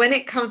when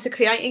it comes to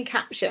creating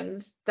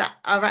captions that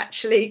are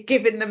actually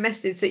giving the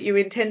message that you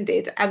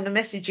intended and the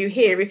message you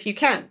hear if you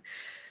can.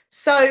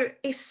 So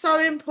it's so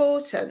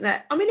important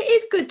that, I mean, it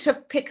is good to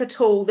pick a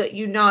tool that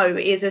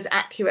is as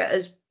accurate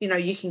as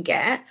you can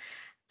get.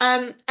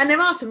 And there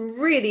are some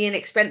really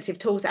inexpensive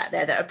tools out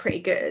there that are pretty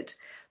good.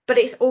 But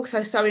it's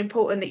also so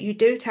important that you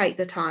do take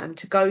the time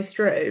to go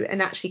through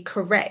and actually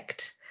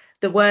correct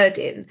the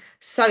wording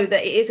so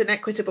that it is an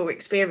equitable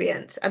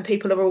experience and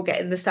people are all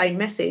getting the same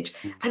message.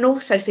 And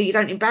also so you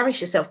don't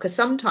embarrass yourself, because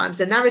sometimes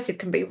the narrative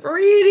can be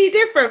really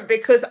different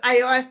because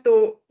AI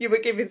thought you were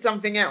giving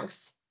something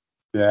else.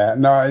 Yeah,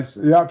 no,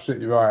 you're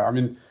absolutely right. I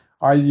mean,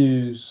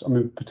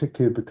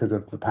 particularly because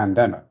of the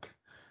pandemic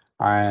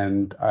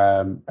and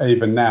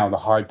even now the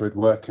hybrid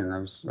working,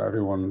 as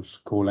everyone's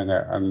calling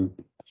it, and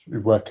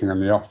working in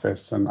the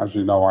office. And as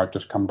you know, I've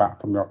just come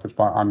back from the office,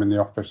 but I'm in the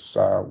office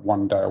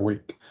 1 day a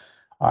week.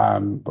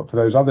 But for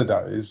those other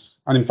days,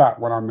 and in fact,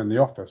 when I'm in the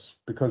office,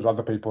 because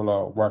other people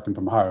are working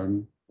from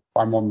home,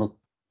 I'm on the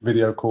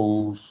video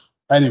calls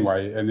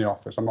anyway in the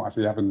office. I'm not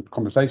actually having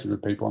conversations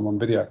with people, I'm on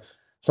video.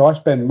 So I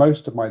spend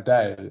most of my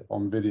day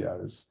on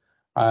videos.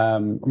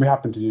 And we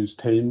happen to use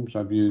Teams.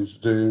 I've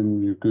used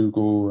Zoom, used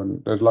Google,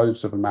 and there's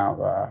loads of them out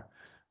there.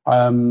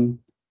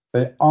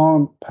 They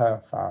aren't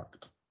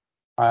perfect.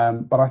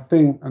 But I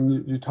think,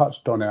 and you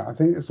touched on it, I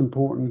think it's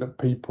important that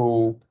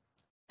people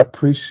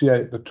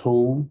appreciate the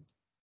tool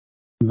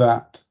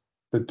that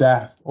the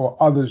deaf or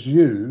others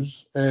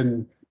use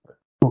in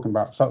talking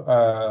about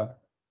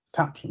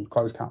captions,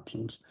 closed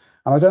captions.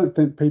 And I don't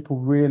think people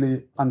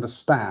really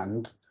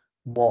understand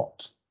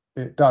what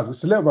it does.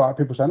 It's a little bit like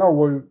people saying, "Oh,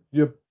 well,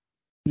 you've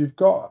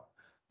got,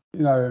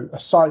 a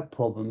sight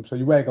problem, so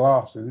you wear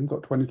glasses and you've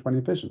got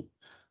 20/20 vision.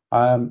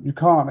 You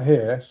can't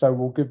hear, so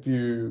we'll give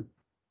you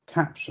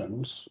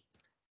captions."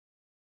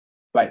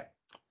 Right.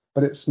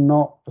 But it's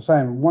not the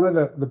same. One of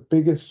the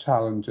biggest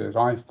challenges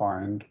I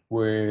find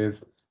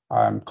with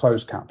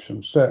closed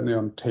captions, certainly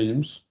on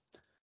Teams,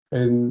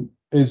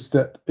 is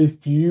that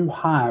if you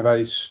have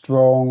a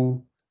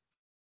strong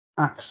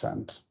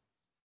accent,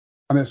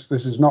 and it's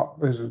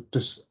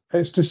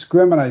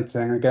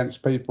discriminating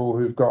against people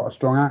who've got a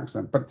strong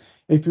accent. But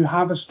if you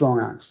have a strong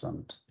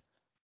accent,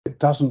 it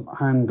doesn't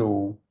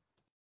handle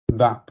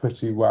that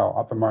pretty well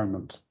at the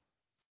moment.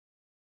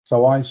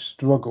 So I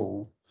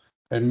struggle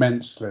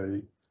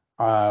immensely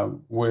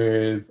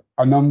with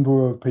a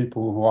number of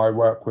people who I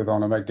work with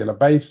on a regular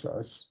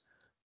basis,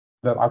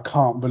 that I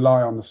can't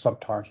rely on the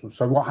subtitles.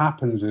 So what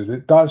happens is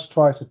it does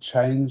try to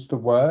change the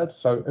word.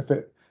 So if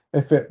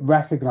it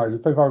recognizes,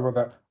 if I were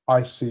the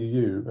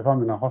ICU, if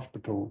I'm in a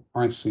hospital,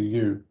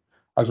 ICU,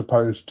 as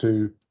opposed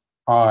to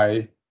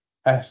ISEEYOU,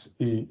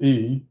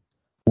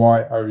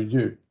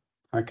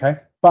 okay?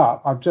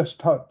 But I've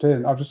just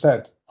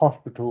said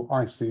hospital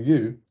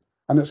ICU,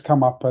 and it's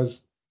come up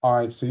as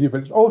ICU,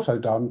 but it's also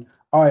done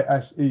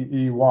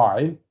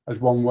ISEEY as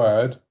one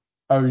word,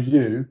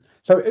 OU.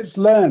 So it's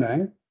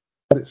learning,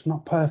 but it's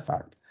not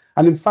perfect.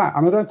 And in fact,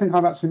 and I don't think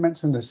I've actually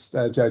mentioned this,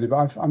 Jodie,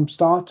 but I'm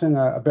starting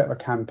a bit of a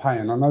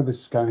campaign. I know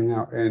this is going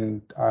out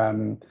in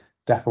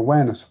Deaf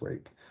Awareness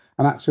Week.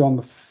 And actually on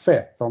the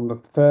 5th, on the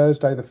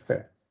Thursday the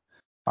 5th,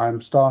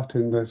 I'm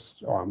starting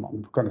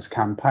I've got this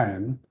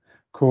campaign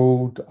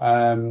called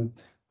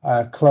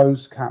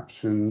Closed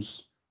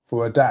Captions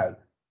for a Day.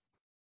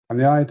 And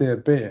the idea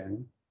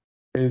being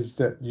is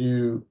that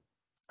you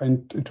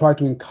try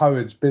to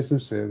encourage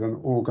businesses and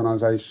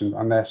organisations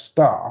and their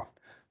staff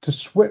to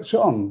switch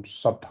on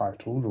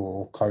subtitles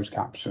or closed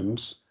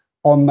captions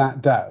on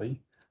that day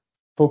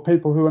for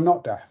people who are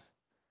not deaf.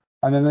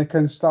 And then they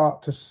can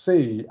start to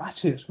see,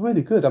 actually, it's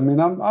really good. I mean,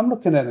 I'm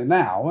looking at it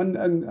now, and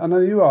I know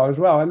you are as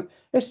well, and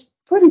it's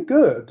pretty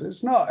good.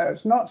 It's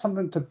not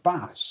something to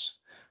bash.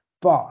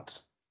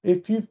 But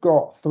if you've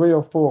got 3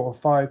 or 4 or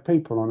 5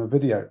 people on a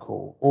video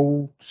call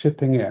all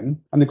chipping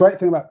in, and the great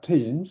thing about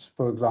Teams,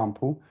 for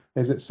example,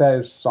 is it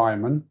says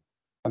Simon,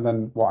 and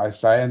then what I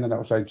say, and then it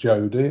will say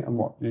Jodie and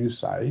what you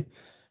say.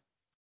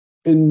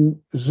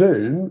 In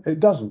Zoom, it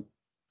doesn't.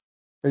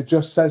 It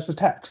just says the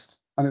text,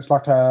 and it's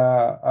like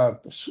a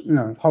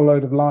whole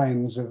load of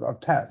lines of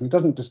text. It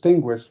doesn't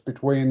distinguish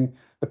between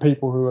the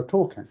people who are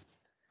talking.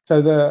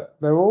 So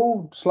they're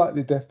all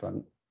slightly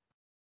different.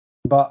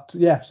 But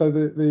yeah, so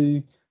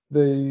the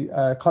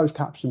closed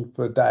caption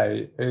for a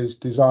day is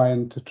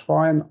designed to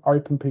try and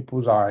open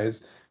people's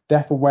eyes.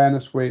 Deaf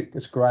Awareness Week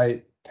is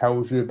great,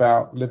 tells you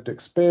about lived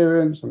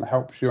experience and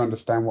helps you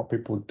understand what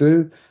people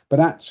do.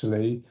 But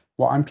actually,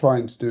 what I'm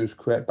trying to do is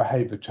create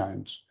behavior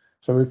change.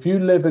 So if you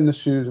live in the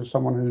shoes of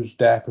someone who's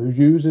deaf, who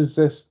uses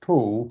this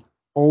tool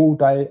all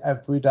day,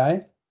 every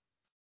day,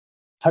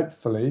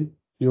 hopefully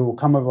you'll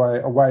come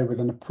away with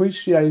an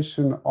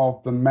appreciation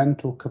of the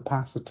mental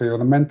capacity or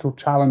the mental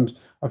challenge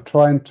of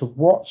trying to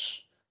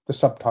watch the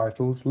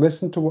subtitles,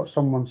 listen to what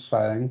someone's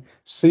saying,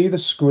 see the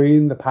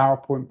screen, the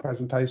PowerPoint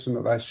presentation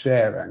that they're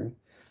sharing,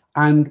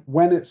 and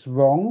when it's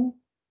wrong,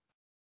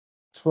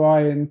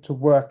 trying to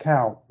work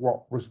out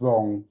what was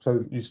wrong so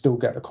that you still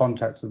get the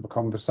context of the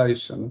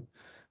conversation,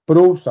 but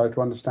also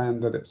to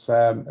understand that it's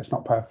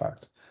not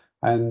perfect,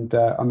 and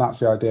that's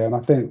the idea. And I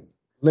think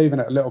leaving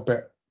it a little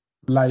bit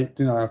late,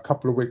 a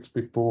couple of weeks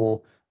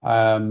before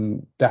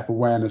Deaf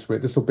Awareness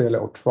Week, this will be a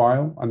little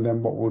trial, and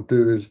then what we'll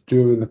do is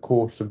during the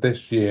course of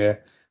this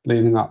year,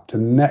 leading up to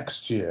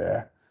next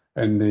year,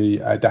 in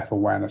the Deaf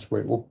Awareness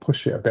Week. We'll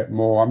push it a bit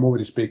more. I'm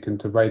already speaking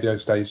to radio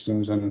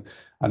stations and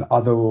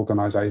other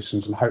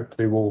organisations, and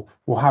hopefully we'll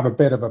have a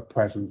bit of a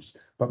presence.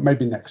 But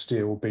maybe next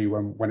year will be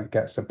when it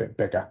gets a bit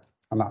bigger,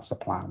 and that's the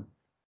plan.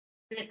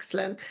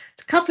 Excellent.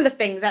 A couple of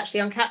things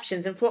actually on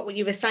captions, and for what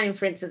you were saying,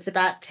 for instance,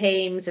 about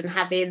Teams and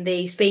having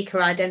the speaker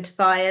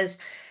identifiers.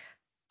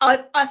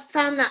 I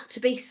found that to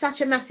be such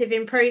a massive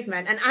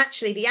improvement, and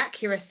actually the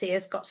accuracy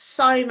has got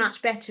so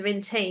much better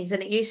in Teams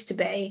than it used to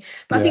be.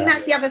 But I think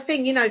that's the other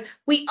thing,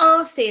 we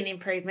are seeing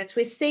improvements.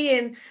 We're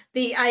seeing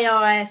the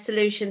AI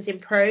solutions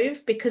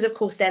improve because, of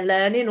course, they're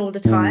learning all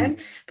the time.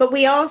 But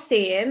we are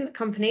seeing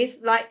companies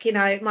like,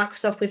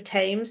 Microsoft with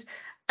Teams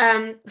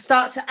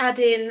start to add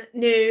in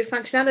new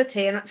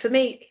functionality. And for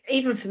me,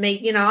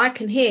 I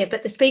can hear,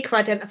 but the speaker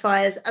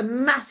identifiers are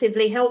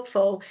massively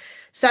helpful.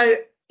 So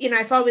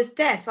if I was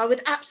deaf, I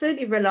would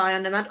absolutely rely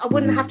on them. I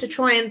wouldn't have to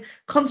try and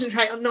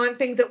concentrate on 9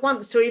 things at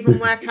once to even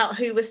work out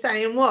who was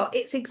saying what.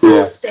 It's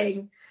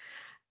exhausting.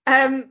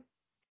 Yes.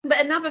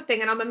 But another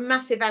thing, and I'm a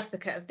massive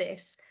advocate of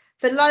this,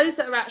 for those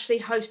that are actually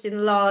hosting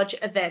large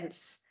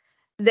events,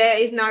 there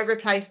is no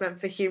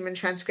replacement for human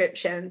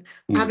transcription.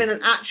 Having an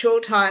actual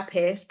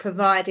typist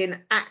providing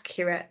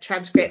accurate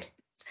transcripts.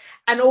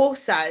 And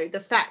also the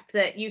fact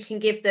that you can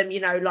give them,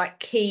 like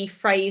key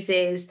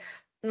phrases,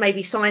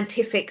 maybe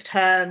scientific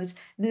terms,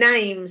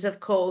 names, of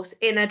course,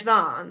 in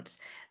advance,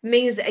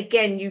 means that,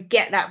 again, you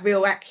get that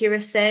real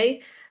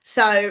accuracy.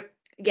 So,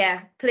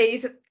 yeah,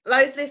 please,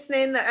 those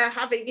listening that are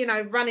having,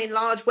 running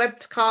large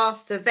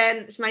webcasts,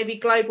 events, maybe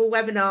global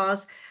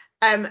webinars,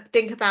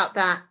 think about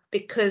that,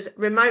 because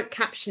remote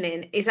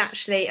captioning is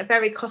actually a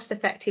very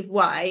cost-effective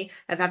way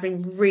of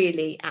having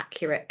really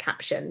accurate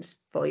captions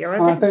for your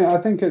event. I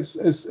think it's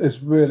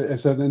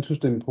an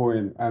interesting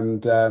point,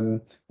 and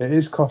it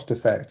is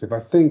cost-effective. I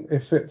think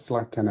if it's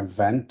like an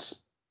event,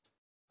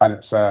 and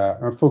it's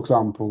for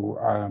example,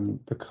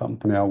 the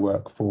company I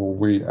work for,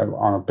 we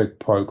on a big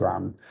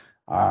program,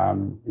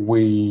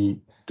 we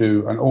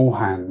do an all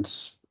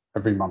hands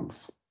every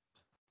month.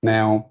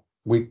 Now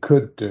I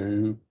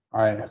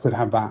could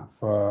have that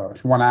for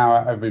 1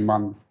 hour every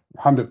month,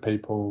 100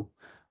 people.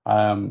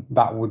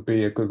 That would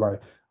be a good way.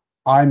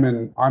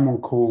 I'm on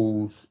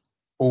calls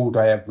all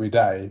day, every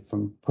day,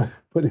 from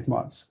pretty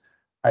much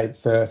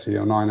 8:30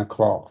 or 9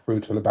 o'clock through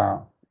till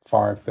about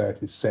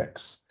 5:30,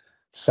 6.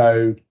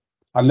 So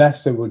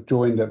unless they were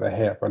joined at the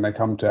hip and they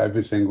come to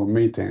every single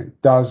meeting,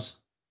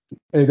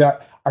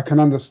 I can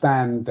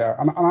understand,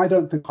 and I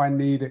don't think I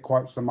need it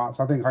quite so much.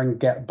 I think I can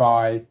get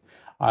by.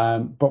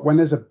 But when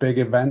there's a big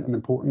event, an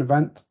important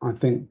event, I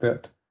think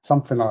that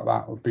something like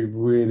that would be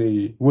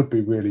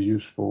really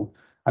useful.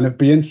 And it'd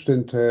be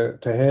interesting to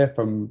hear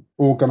from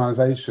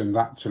organisations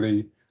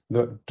actually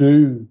that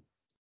do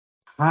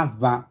have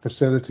that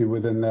facility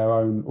within their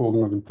own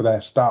organisation for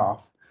their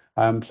staff.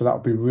 So that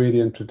would be really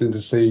interesting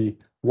to see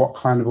what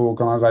kind of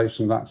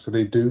organisations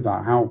actually do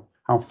that.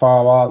 How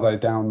far are they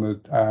down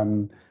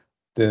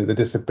the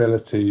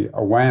disability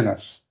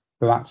awareness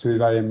that actually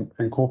they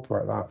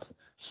incorporate that?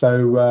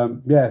 So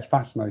it's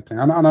fascinating.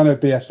 And I know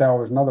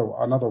BSL is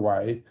another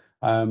way.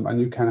 And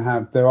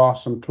there are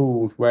some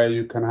tools where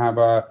you can have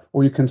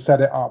or you can set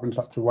it up in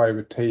such a way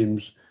with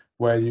Teams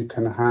where you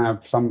can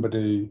have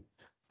somebody,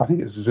 I think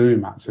it's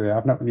Zoom actually.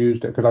 I've never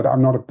used it because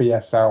I'm not a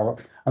BSL.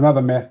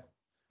 Another myth.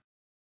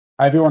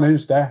 Everyone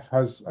who's deaf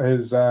is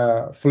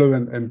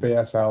fluent in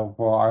BSL.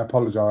 Well, I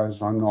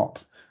apologise, I'm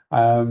not.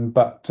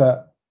 But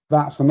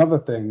that's another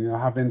thing,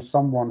 having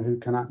someone who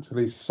can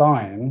actually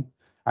sign,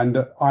 and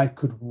that I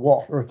could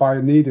watch, or if I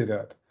needed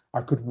it,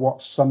 I could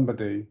watch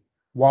somebody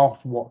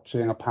whilst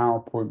watching a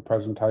PowerPoint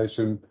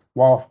presentation,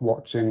 whilst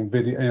watching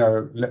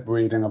video, lip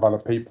reading of other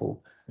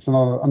people. It's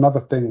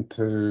another thing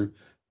to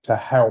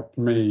help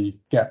me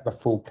get the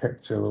full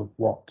picture of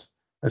what's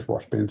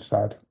being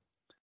said.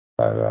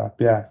 So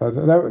so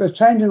they're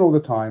changing all the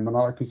time, and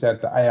like you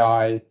said, the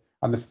AI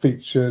and the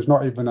features,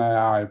 not even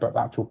AI, but the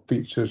actual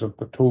features of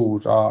the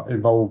tools are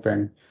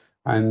evolving,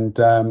 and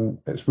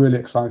it's really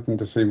exciting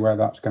to see where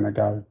that's going to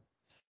go.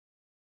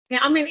 Yeah,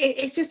 I mean,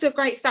 it's just a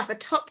great stuff. A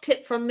top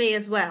tip from me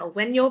as well,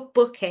 when you're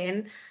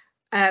booking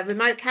a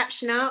remote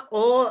captioner,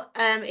 or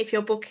if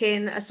you're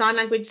booking a sign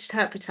language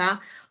interpreter,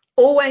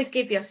 always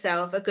give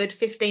yourself a good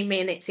 15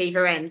 minutes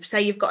either end. So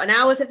you've got an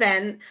hour's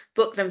event,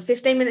 book them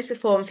 15 minutes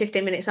before and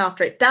 15 minutes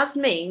after. It does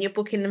mean you're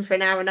booking them for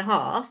an hour and a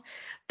half.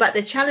 But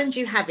the challenge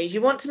you have is you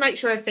want to make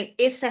sure everything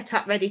is set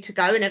up, ready to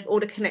go, and all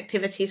the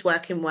connectivity is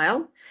working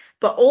well.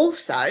 But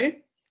also,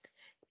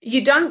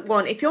 you don't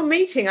want, if your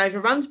meeting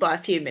overruns by a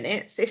few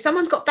minutes, if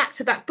someone's got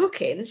back-to-back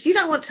bookings, you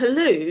don't want to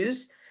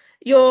lose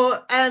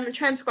your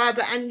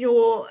transcriber and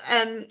your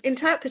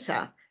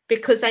interpreter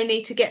because they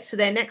need to get to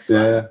their next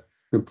one.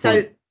 Good point.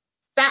 So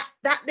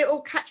that little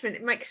catchment,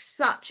 it makes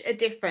such a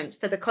difference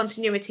for the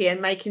continuity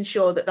and making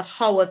sure that the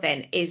whole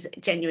event is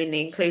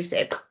genuinely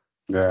inclusive.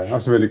 Yeah,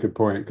 that's a really good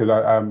point, because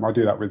I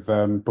do that with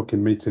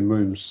booking meeting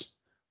rooms.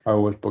 I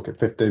always book it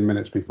 15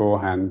 minutes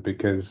beforehand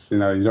because you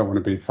don't want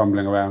to be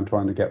fumbling around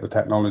trying to get the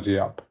technology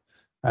up.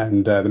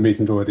 and the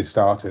meeting's already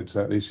started,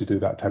 so at least you do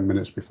that 10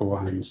 minutes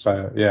beforehand.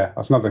 So yeah,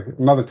 that's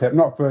another tip,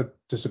 not for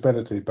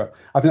disability, but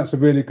I think that's a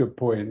really good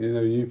point. You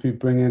know, if you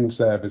bring in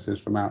services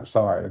from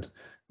outside,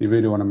 you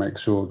really want to make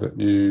sure that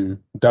you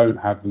don't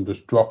have them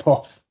just drop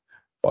off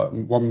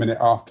 1 minute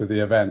after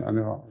the event, and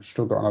I've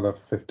still got another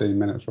 15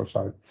 minutes or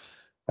so.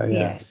 Yeah, good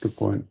Yes.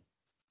 point.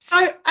 So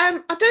I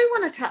do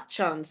want to touch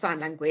on sign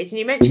language, and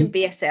you mentioned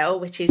BSL,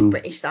 which is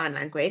British Sign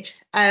Language.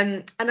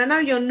 And I know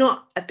you're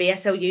not a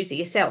BSL user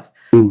yourself,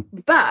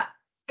 but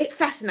it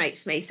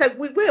fascinates me. So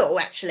we will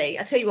actually,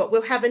 I tell you what,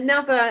 we'll have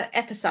another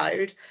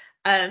episode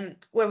where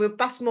we'll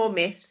bust more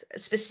myths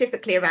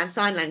specifically around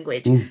sign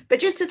language. But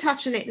just to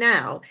touch on it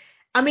now,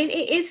 I mean,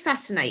 it is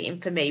fascinating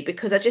for me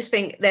because I just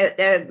think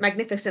they're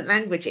magnificent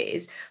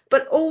languages,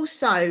 but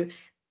also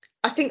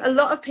I think a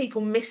lot of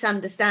people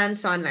misunderstand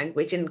sign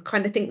language and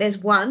kind of think there's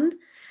one.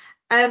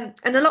 And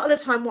a lot of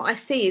the time, what I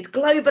see is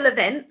global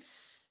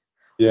events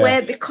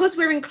where, because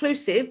we're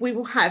inclusive, we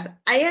will have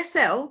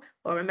ASL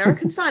or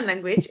American Sign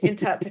Language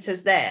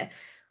interpreters there.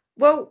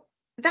 Well,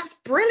 that's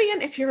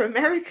brilliant if you're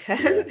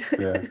American.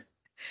 Yeah.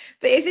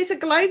 But if it's a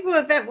global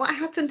event, what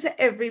happened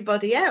to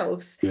everybody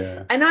else?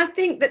 Yeah. And I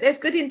think that there's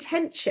good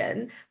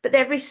intention, but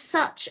there is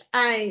such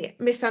a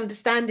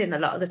misunderstanding a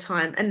lot of the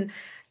time. And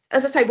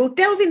as I say, we'll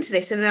delve into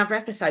this in another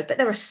episode, but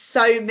there are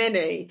so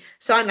many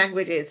sign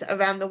languages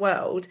around the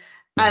world,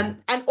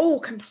 and all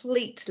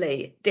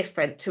completely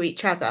different to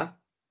each other.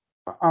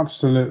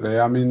 Absolutely.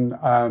 I mean,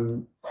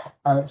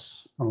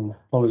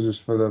 apologies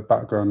for the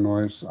background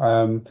noise.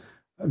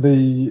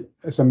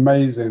 It's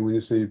amazing when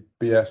you see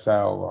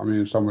BSL. I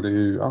mean, somebody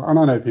who, and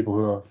I know people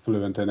who are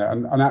fluent in it,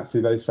 and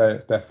actually they say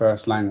it's their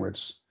first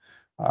language.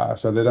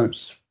 So they don't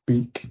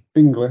speak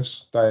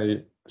English,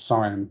 they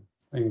sign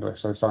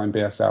English, they sign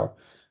BSL.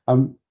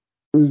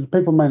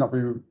 People may not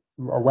be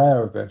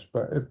aware of this,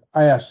 but if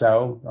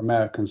ASL,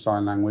 American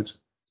Sign Language,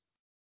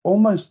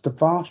 almost the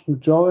vast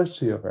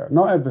majority of it,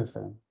 not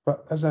everything,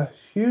 but there's a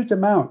huge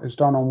amount is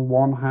done on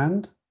one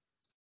hand,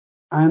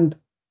 and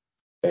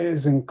it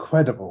is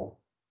incredible.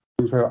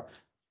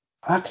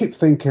 I keep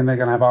thinking they're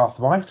going to have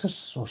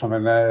arthritis or something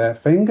in their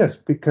fingers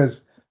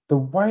because the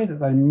way that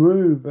they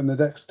move and the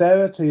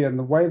dexterity and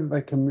the way that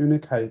they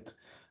communicate,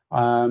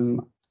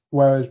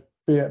 whereas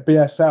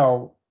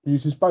BSL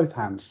uses both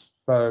hands,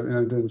 so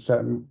doing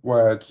certain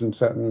words and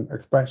certain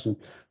expressions.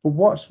 But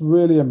what's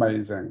really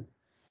amazing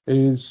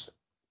is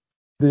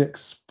the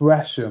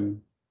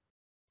expression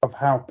of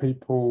how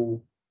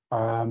people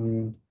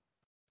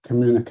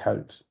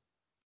communicate.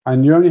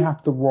 And you only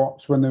have to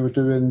watch when they were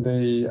doing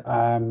the,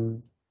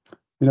 on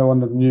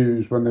the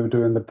news, when they were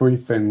doing the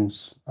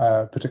briefings,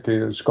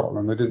 particularly in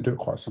Scotland. They didn't do it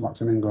quite so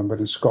much in England, but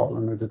in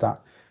Scotland they did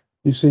that.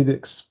 You see the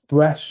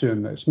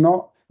expression. It's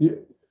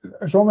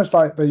almost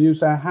like they use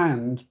their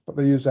hand, but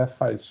they use their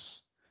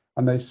face,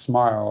 and they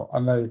smile,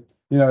 and they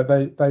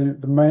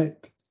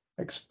make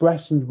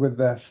expressions with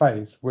their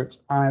face, which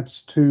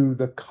adds to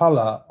the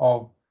colour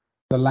of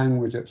the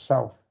language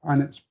itself.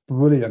 And it's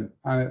brilliant,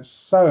 and it's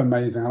so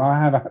amazing. And I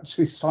have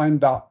actually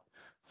signed up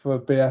for a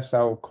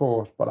BSL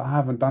course, but I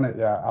haven't done it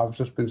yet. I've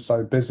just been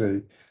so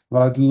busy.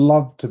 But I'd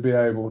love to be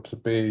able to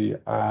be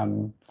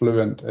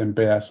fluent in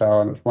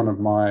BSL, and it's one of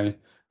my.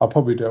 I'll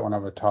probably do it when I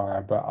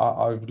retire, but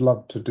I would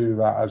love to do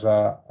that as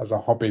a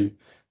hobby,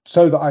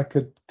 so that I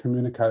could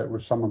communicate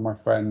with some of my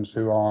friends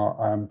who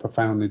are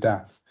profoundly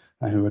deaf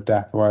and who are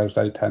deaf, whereas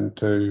we tend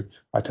to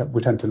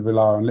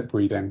rely on lip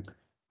reading,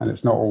 and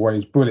it's not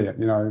always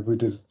brilliant. If we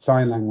did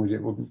sign language,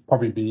 it would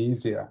probably be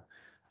easier,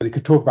 but you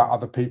could talk about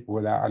other people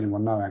without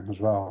anyone knowing as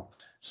well.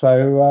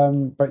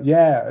 So, but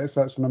yeah, it's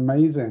an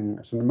amazing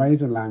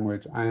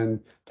language, and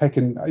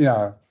taking,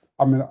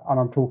 I mean, and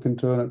I'm talking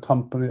to a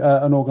company,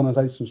 an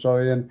organisation,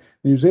 sorry, in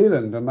New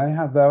Zealand, and they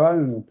have their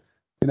own,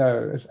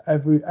 it's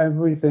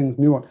everything's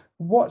nuanced.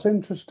 What's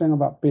interesting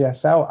about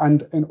BSL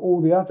and in all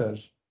the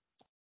others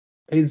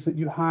is that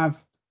you have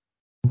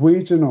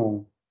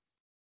regional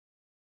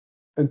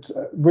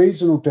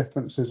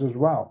differences as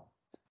well.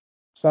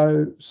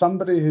 So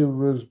somebody who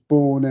was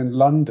born in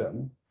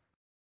London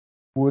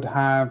would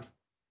have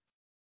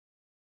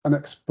an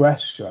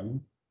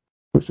expression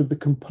which would be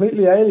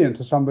completely alien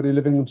to somebody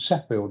living in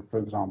Sheffield, for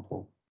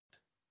example.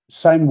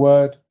 Same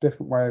word,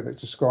 different way of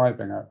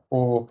describing it,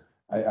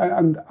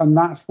 and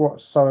that's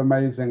what's so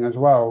amazing as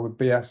well with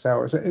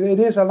BSL. It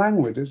is a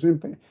language.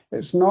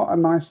 It's not a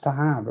nice to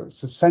have.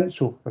 It's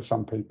essential for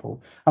some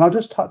people. And I'll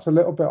just touch a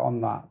little bit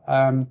on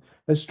that.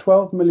 There's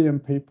 12 million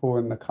people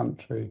in the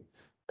country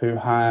who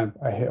have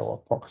a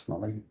HIL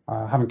approximately.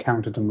 I haven't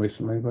counted them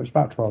recently, but it's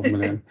about 12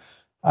 million.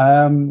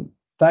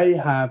 They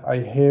have a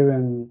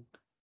hearing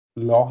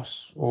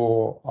loss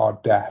or are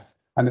deaf.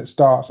 And it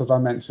starts, as I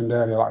mentioned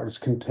earlier, like this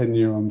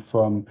continuum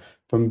from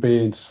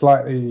being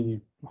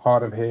slightly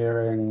hard of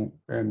hearing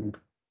in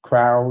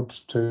crowds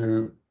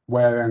to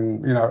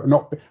wearing,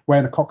 not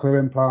wearing a cochlear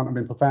implant and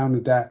being profoundly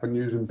deaf and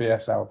using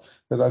BSL.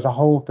 So there's a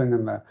whole thing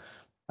in there.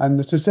 And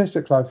the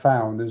statistics I've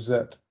found is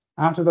that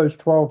out of those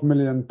 12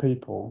 million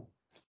people,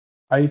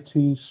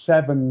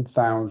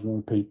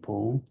 87,000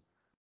 people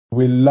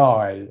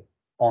rely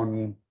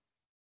on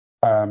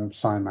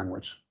sign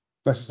language.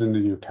 This is in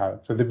the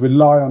UK. So they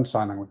rely on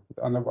sign language.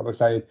 And what they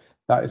say,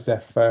 that is their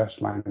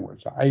first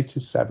language.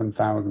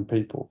 87,000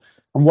 people.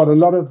 And what a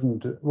lot of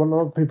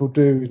people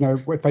do,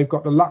 if they've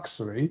got the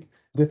luxury,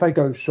 if they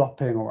go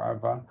shopping or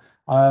whatever,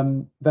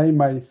 they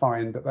may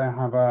find that they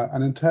have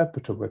an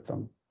interpreter with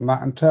them. And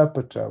that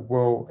interpreter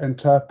will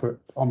interpret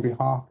on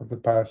behalf of the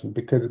person,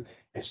 because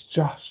it's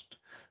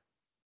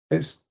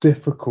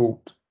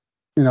difficult,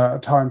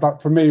 at times.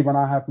 Like for me, when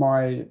I had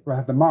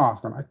the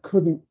mask on, I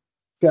couldn't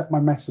get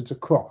my message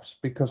across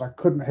because I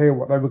couldn't hear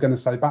what they were going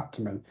to say back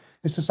to me.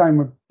 It's the same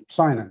with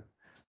signing.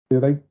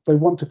 They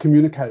want to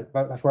communicate.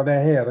 That's why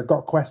they're here. They've got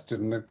a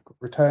question, they've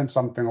returned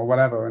something or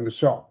whatever in the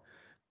shop.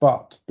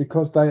 But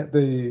because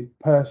the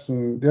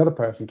other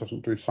person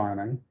doesn't do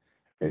signing,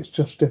 it's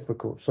just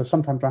difficult. So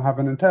sometimes I have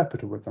an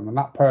interpreter with them, and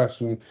that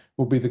person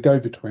will be the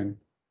go-between.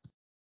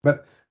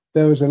 But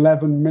there was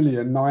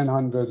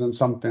 11,900,000 and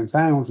something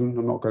thousand,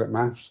 I'm not good at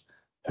maths,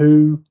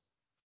 who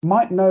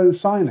might know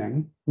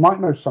signing, might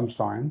know some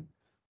sign,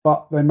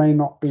 but they may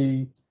not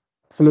be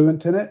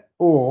fluent in it,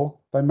 or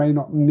they may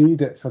not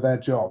need it for their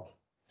job.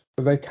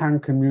 So they can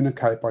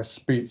communicate by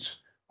speech,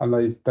 and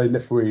they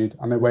lip read,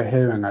 and they wear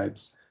hearing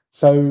aids.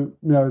 So,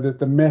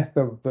 the myth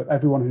of that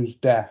everyone who's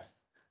deaf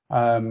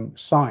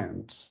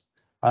signs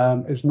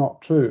is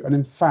not true. And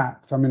in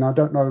fact, I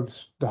don't know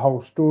the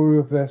whole story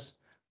of this,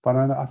 but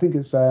I think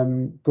it's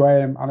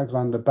Graham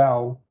Alexander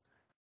Bell.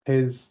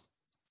 His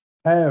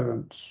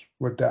parents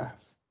were deaf.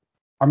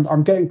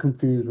 I'm getting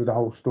confused with the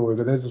whole story,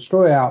 but there's a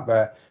story out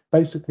there.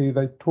 Basically,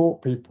 they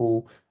taught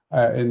people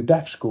in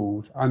deaf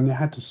schools, and they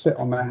had to sit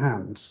on their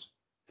hands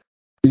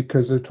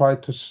because they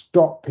tried to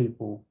stop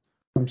people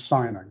from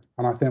signing.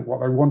 And I think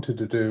what they wanted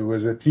to do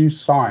was, if you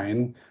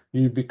sign,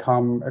 you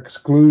become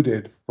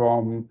excluded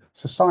from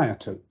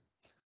society.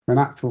 In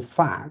actual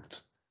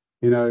fact,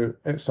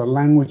 it's a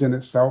language in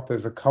itself.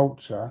 There's a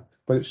culture,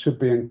 but it should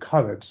be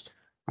encouraged.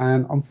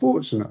 And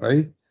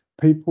unfortunately,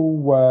 people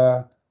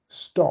were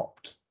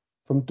stopped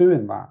from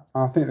doing that.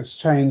 And I think it's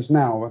changed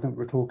now. I think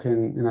we're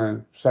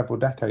talking, several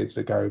decades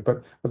ago,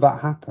 but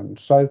that happened.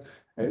 So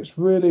it's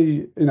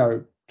really,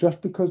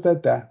 just because they're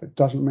deaf, it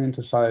doesn't mean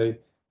to say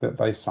that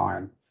they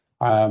sign.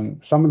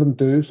 Some of them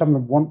do. Some of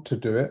them want to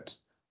do it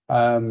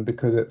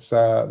because it's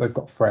they've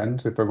got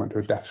friends, if they went to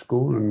a deaf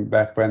school and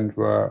their friends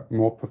were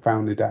more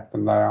profoundly deaf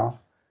than they are.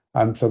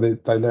 So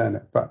they learn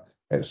it. But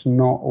it's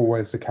not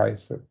always the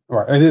case.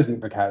 It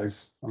isn't the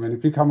case.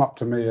 If you come up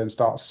to me and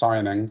start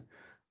signing,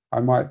 I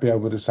might be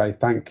able to say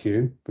thank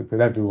you, because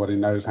everybody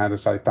knows how to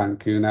say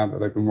thank you now that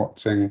they've been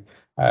watching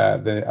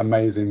the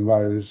amazing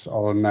Rose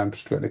on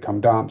Strictly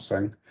Come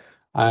Dancing.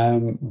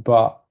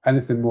 But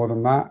anything more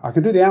than that, I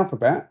can do the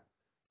alphabet,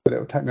 but it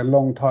will take me a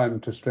long time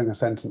to string a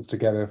sentence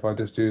together if I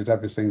just use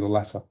every single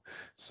letter.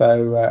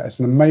 So it's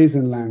an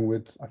amazing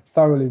language. I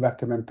thoroughly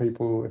recommend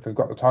people, if they've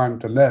got the time,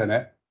 to learn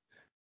it.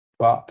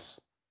 But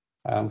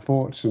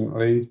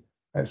unfortunately,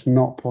 it's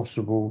not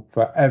possible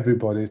for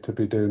everybody to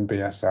be doing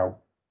BSL.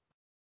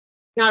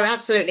 No,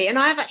 absolutely. And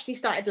I have actually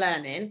started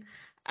learning.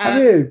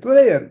 Have you?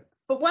 Brilliant.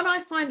 But what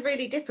I find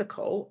really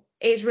difficult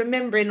is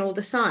remembering all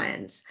the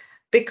signs,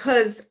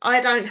 because I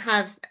don't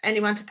have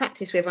anyone to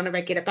practice with on a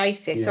regular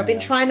basis. Yeah. So I've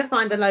been trying to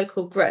find a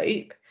local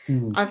group.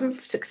 I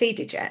haven't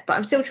succeeded yet, but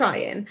I'm still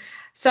trying,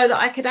 so that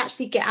I could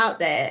actually get out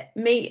there,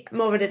 meet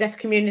more of the deaf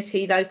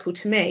community local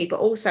to me, but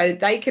also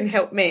they can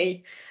help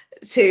me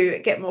to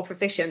get more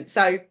proficient.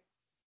 So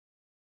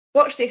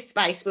watch this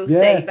space, we'll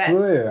see. But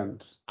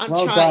Brilliant. I'm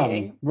well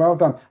trying. Done. Well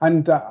done.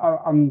 And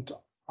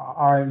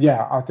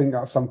I think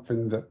that's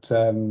something that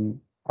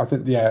I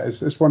think,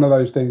 it's one of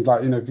those things,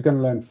 like, if you're going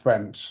to learn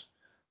French,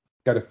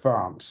 go to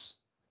France.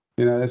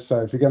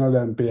 So if you're going to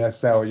learn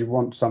BSL, you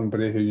want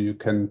somebody who you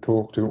can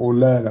talk to or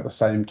learn at the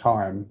same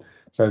time,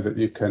 so that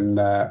you can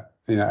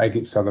egg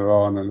each other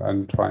on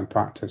and try and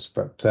practice.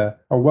 But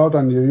well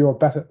done you.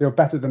 You're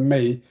better than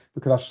me,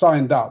 because I've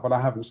signed up but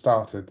I haven't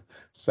started.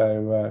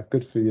 So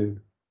good for you.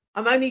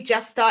 I'm only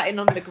just starting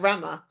on the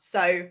grammar,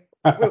 so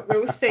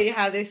we'll see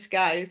how this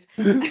goes.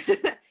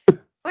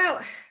 Well,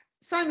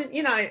 Simon,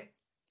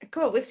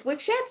 cool.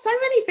 We've shared so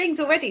many things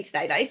already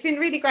today. It's been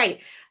really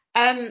great.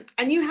 And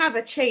you have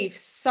achieved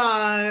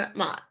so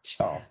much.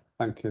 Oh,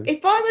 thank you.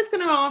 If I was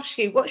going to ask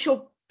you, what's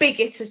your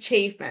biggest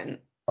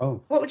achievement?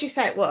 Oh, what would you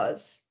say it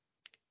was?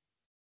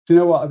 Do you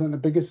know what? I think the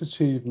biggest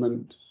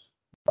achievement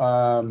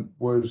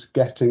was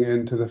getting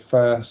into the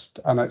first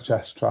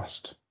NHS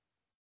trust.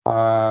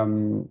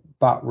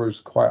 That was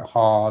quite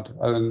hard.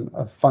 And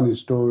a funny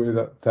story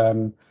that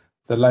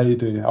the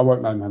lady, I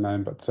won't name her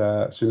name,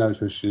 but she knows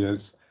who she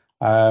is.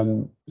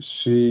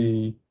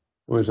 She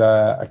was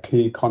a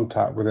key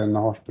contact within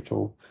the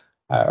hospital,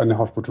 in the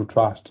hospital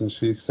trust, and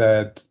she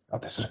said, "Oh,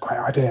 this is a great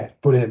idea,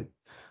 brilliant."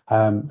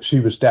 She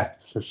was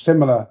deaf, so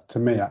similar to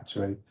me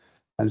actually,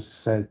 and she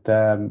said,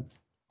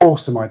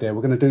 "Awesome idea,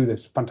 we're going to do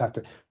this,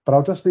 fantastic. But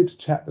I'll just need to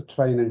check the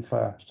training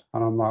first."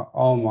 And I'm like,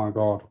 "Oh my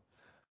God.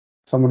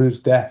 Someone who's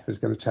deaf is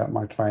going to check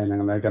my training,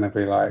 and they're going to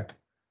be like,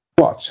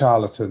 what a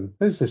charlatan.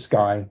 Who's this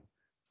guy?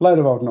 Load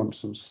of old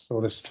nonsense,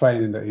 all this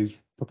training that he's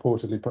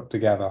purportedly put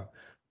together.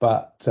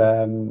 But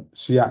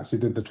she actually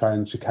did the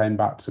training. She came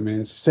back to me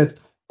and she said,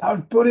 "That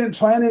was brilliant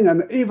training,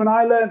 and even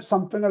I learned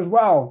something as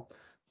well."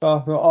 So I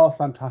thought, oh,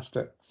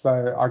 fantastic.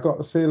 So I got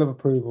the seal of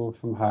approval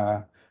from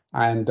her,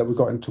 and we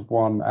got into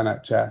One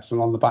NHS. And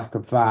on the back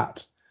of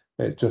that,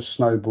 it just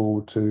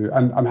snowballed to,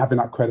 and having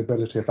that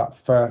credibility of that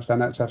first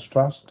NHS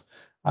trust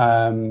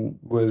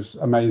was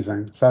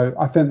amazing. So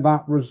I think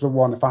that was the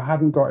one. If I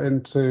hadn't got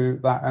into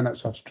that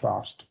NHS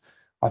trust,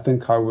 I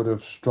think I would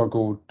have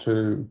struggled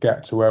to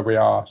get to where we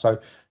are. So,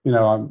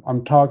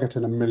 I'm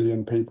targeting 1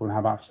 million people and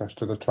have access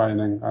to the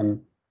training,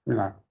 and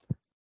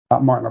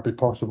that might not be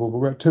possible, but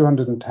we're at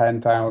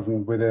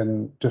 210,000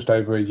 within just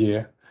over a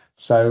year.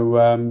 So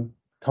a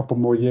couple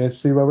more years,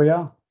 see where we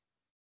are.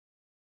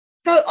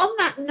 So on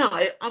that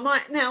note, I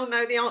might now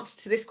know the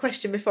answer to this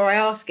question before I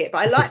ask it, but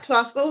I like to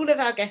ask all of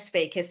our guest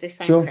speakers this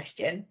same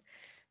question.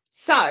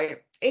 So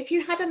if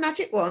you had a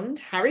magic wand,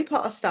 Harry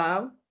Potter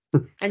style,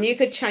 and you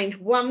could change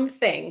one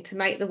thing to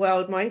make the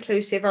world more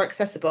inclusive or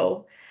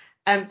accessible,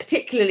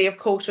 particularly, of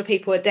course, for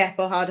people who are deaf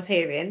or hard of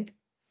hearing,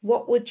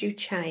 what would you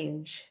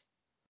change?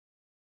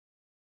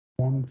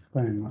 One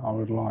thing I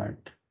would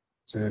like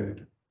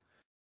to...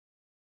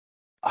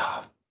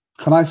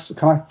 Can I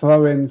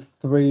throw in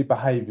 3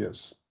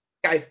 behaviours?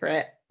 Go for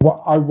it.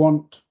 What I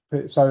want,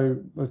 so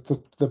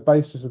the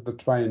basis of the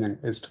training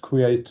is to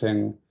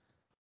creating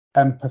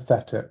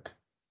empathetic,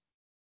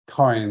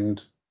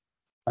 kind,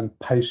 and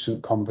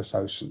patient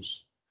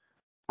conversations.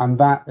 And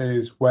that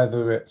is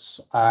whether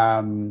it's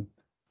an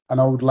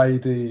old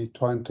lady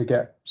trying to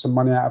get some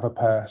money out of her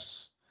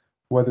purse,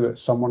 whether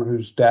it's someone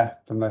who's deaf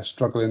and they're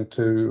struggling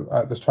to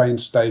at the train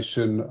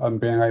station and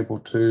being able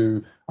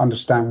to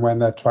understand when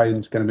their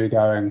train's going to be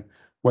going,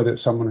 whether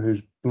it's someone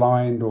who's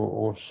blind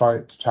or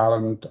sight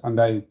challenged and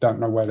they don't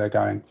know where they're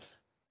going.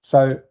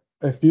 So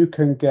if you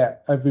can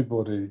get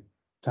everybody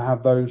to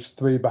have those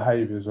 3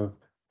 behaviours of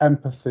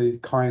empathy,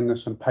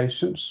 kindness, and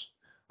patience,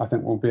 I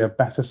think we'll be a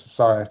better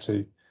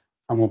society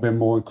and we'll be a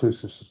more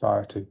inclusive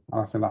society.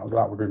 And I think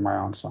that would be my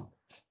answer.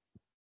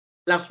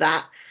 Love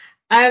that.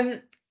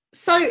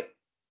 So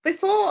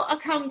before I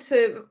come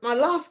to my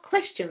last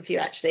question for you,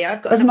 actually,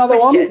 I've got There's another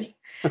question.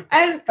 One.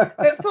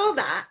 Before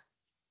that,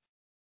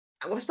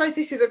 I suppose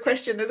this is a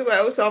question as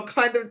well, so I'm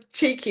kind of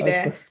cheeky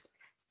there.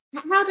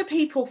 How do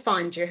people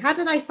find you? How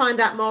do they find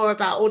out more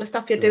about all the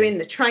stuff you're doing,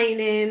 the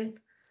training?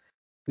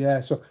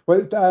 Yeah, so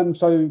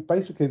so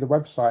basically the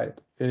website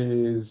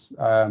is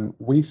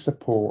we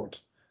support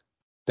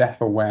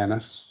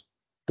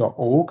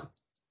deafawareness.org.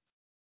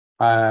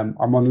 I'm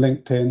on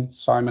LinkedIn,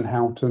 Simon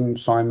Houghton,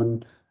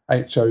 Simon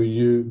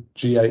Houghton,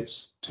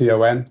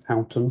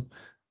 Houghton.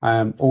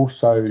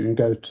 Also, you can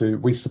go to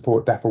We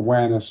Support Deaf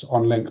Awareness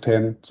on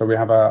LinkedIn. So we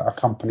have a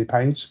company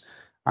page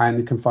and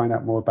you can find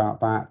out more about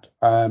that.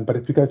 But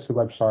if you go to the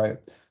website,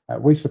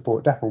 we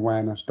support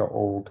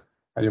deafawareness.org,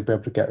 you'll be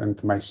able to get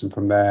information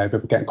from there. You'll be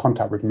able to get in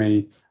contact with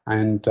me,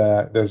 and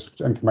there's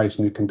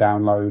information you can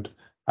download,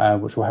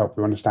 which will help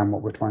you understand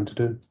what we're trying to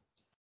do.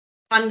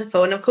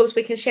 Wonderful. And of course,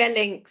 we can share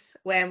links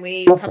when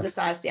we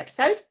publicise the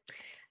episode.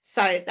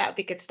 So that would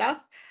be good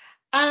stuff.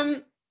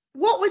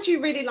 What would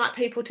you really like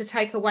people to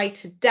take away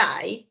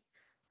today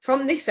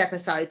from this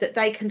episode that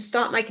they can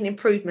start making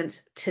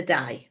improvements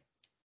today?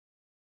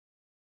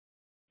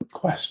 Good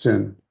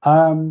question.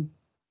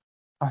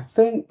 I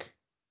think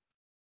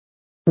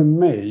for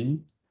me,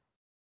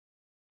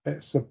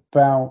 it's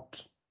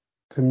about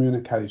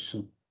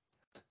communication.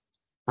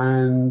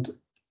 And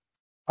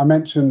I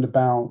mentioned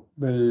about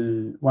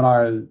when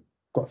I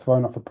got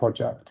thrown off a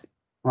project,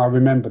 and I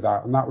remember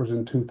that, and that was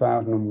in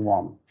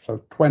 2001,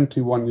 so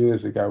 21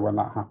 years ago when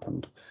that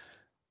happened.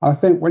 And I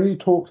think when you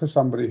talk to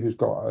somebody who's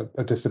got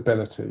a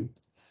disability,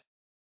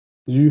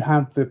 you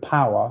have the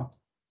power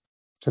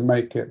to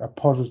make it a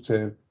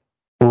positive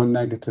or a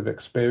negative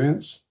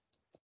experience.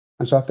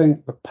 And so I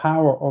think the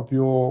power of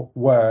your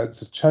words,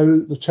 the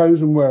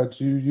chosen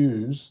words you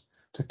use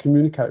to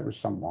communicate with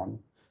someone,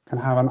 can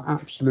have an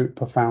absolute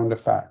profound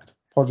effect,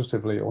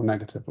 positively or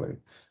negatively.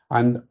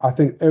 And I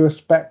think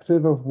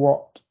irrespective of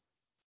what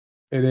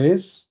it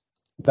is,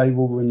 they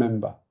will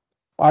remember.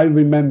 I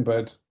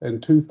remembered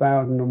in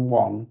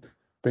 2001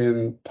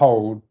 being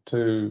told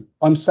to,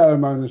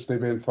 unceremoniously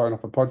being thrown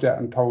off a project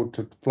and told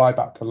to fly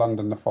back to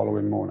London the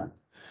following morning.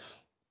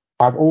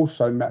 I've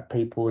also met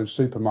people in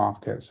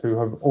supermarkets who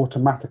have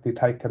automatically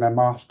taken their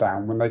mask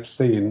down when they've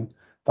seen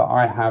that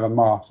I have a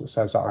mask that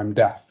says that I'm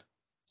deaf.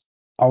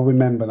 I'll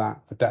remember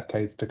that for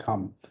decades to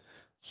come.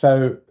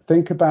 So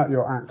think about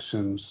your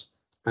actions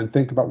and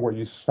think about what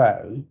you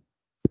say,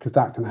 because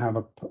that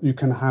you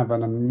can have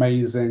an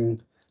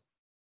amazing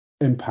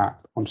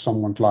impact on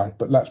someone's life,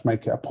 but let's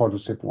make it a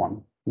positive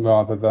one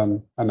rather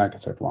than a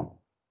negative one.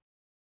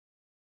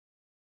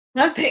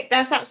 Perfect.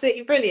 That's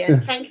absolutely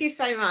brilliant. Thank you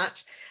so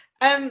much.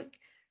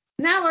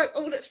 Now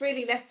all that's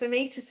really left for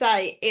me to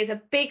say is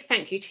a big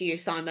thank you to you,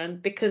 Simon,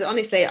 because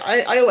honestly,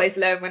 I always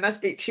learn when I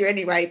speak to you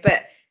anyway, but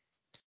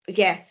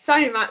yeah,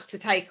 so much to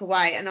take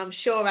away, and I'm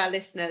sure our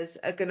listeners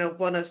are going to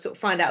want to sort of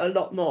find out a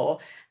lot more.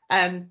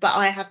 But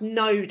I have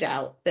no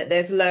doubt that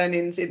there's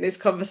learnings in this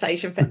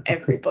conversation for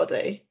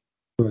everybody.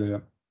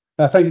 Brilliant.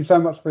 Thank you so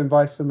much for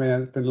inviting me,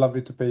 and it's been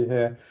lovely to be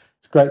here.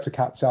 It's great to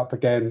catch up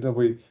again.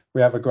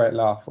 We have a great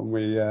laugh when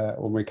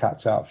we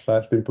catch up. So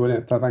it's been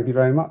brilliant. So thank you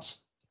very much.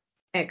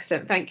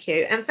 Excellent. Thank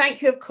you. And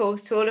thank you, of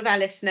course, to all of our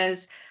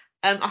listeners.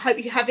 I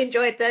hope you have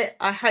enjoyed that.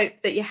 I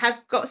hope that you have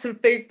got some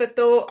food for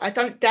thought. I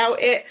don't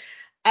doubt it.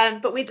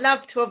 But we'd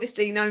love to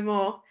obviously know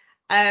more.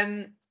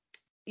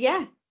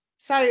 Yeah.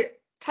 So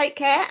take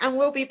care, and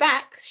we'll be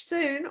back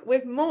soon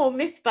with more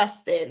myth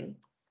busting.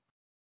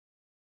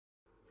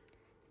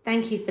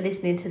 Thank you for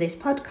listening to this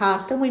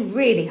podcast, and we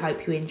really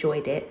hope you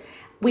enjoyed it.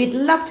 We'd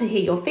love to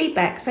hear your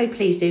feedback, so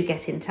please do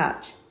get in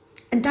touch.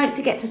 And don't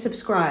forget to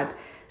subscribe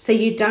so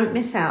you don't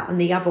miss out on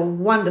the other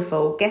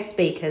wonderful guest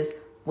speakers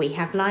we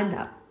have lined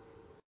up.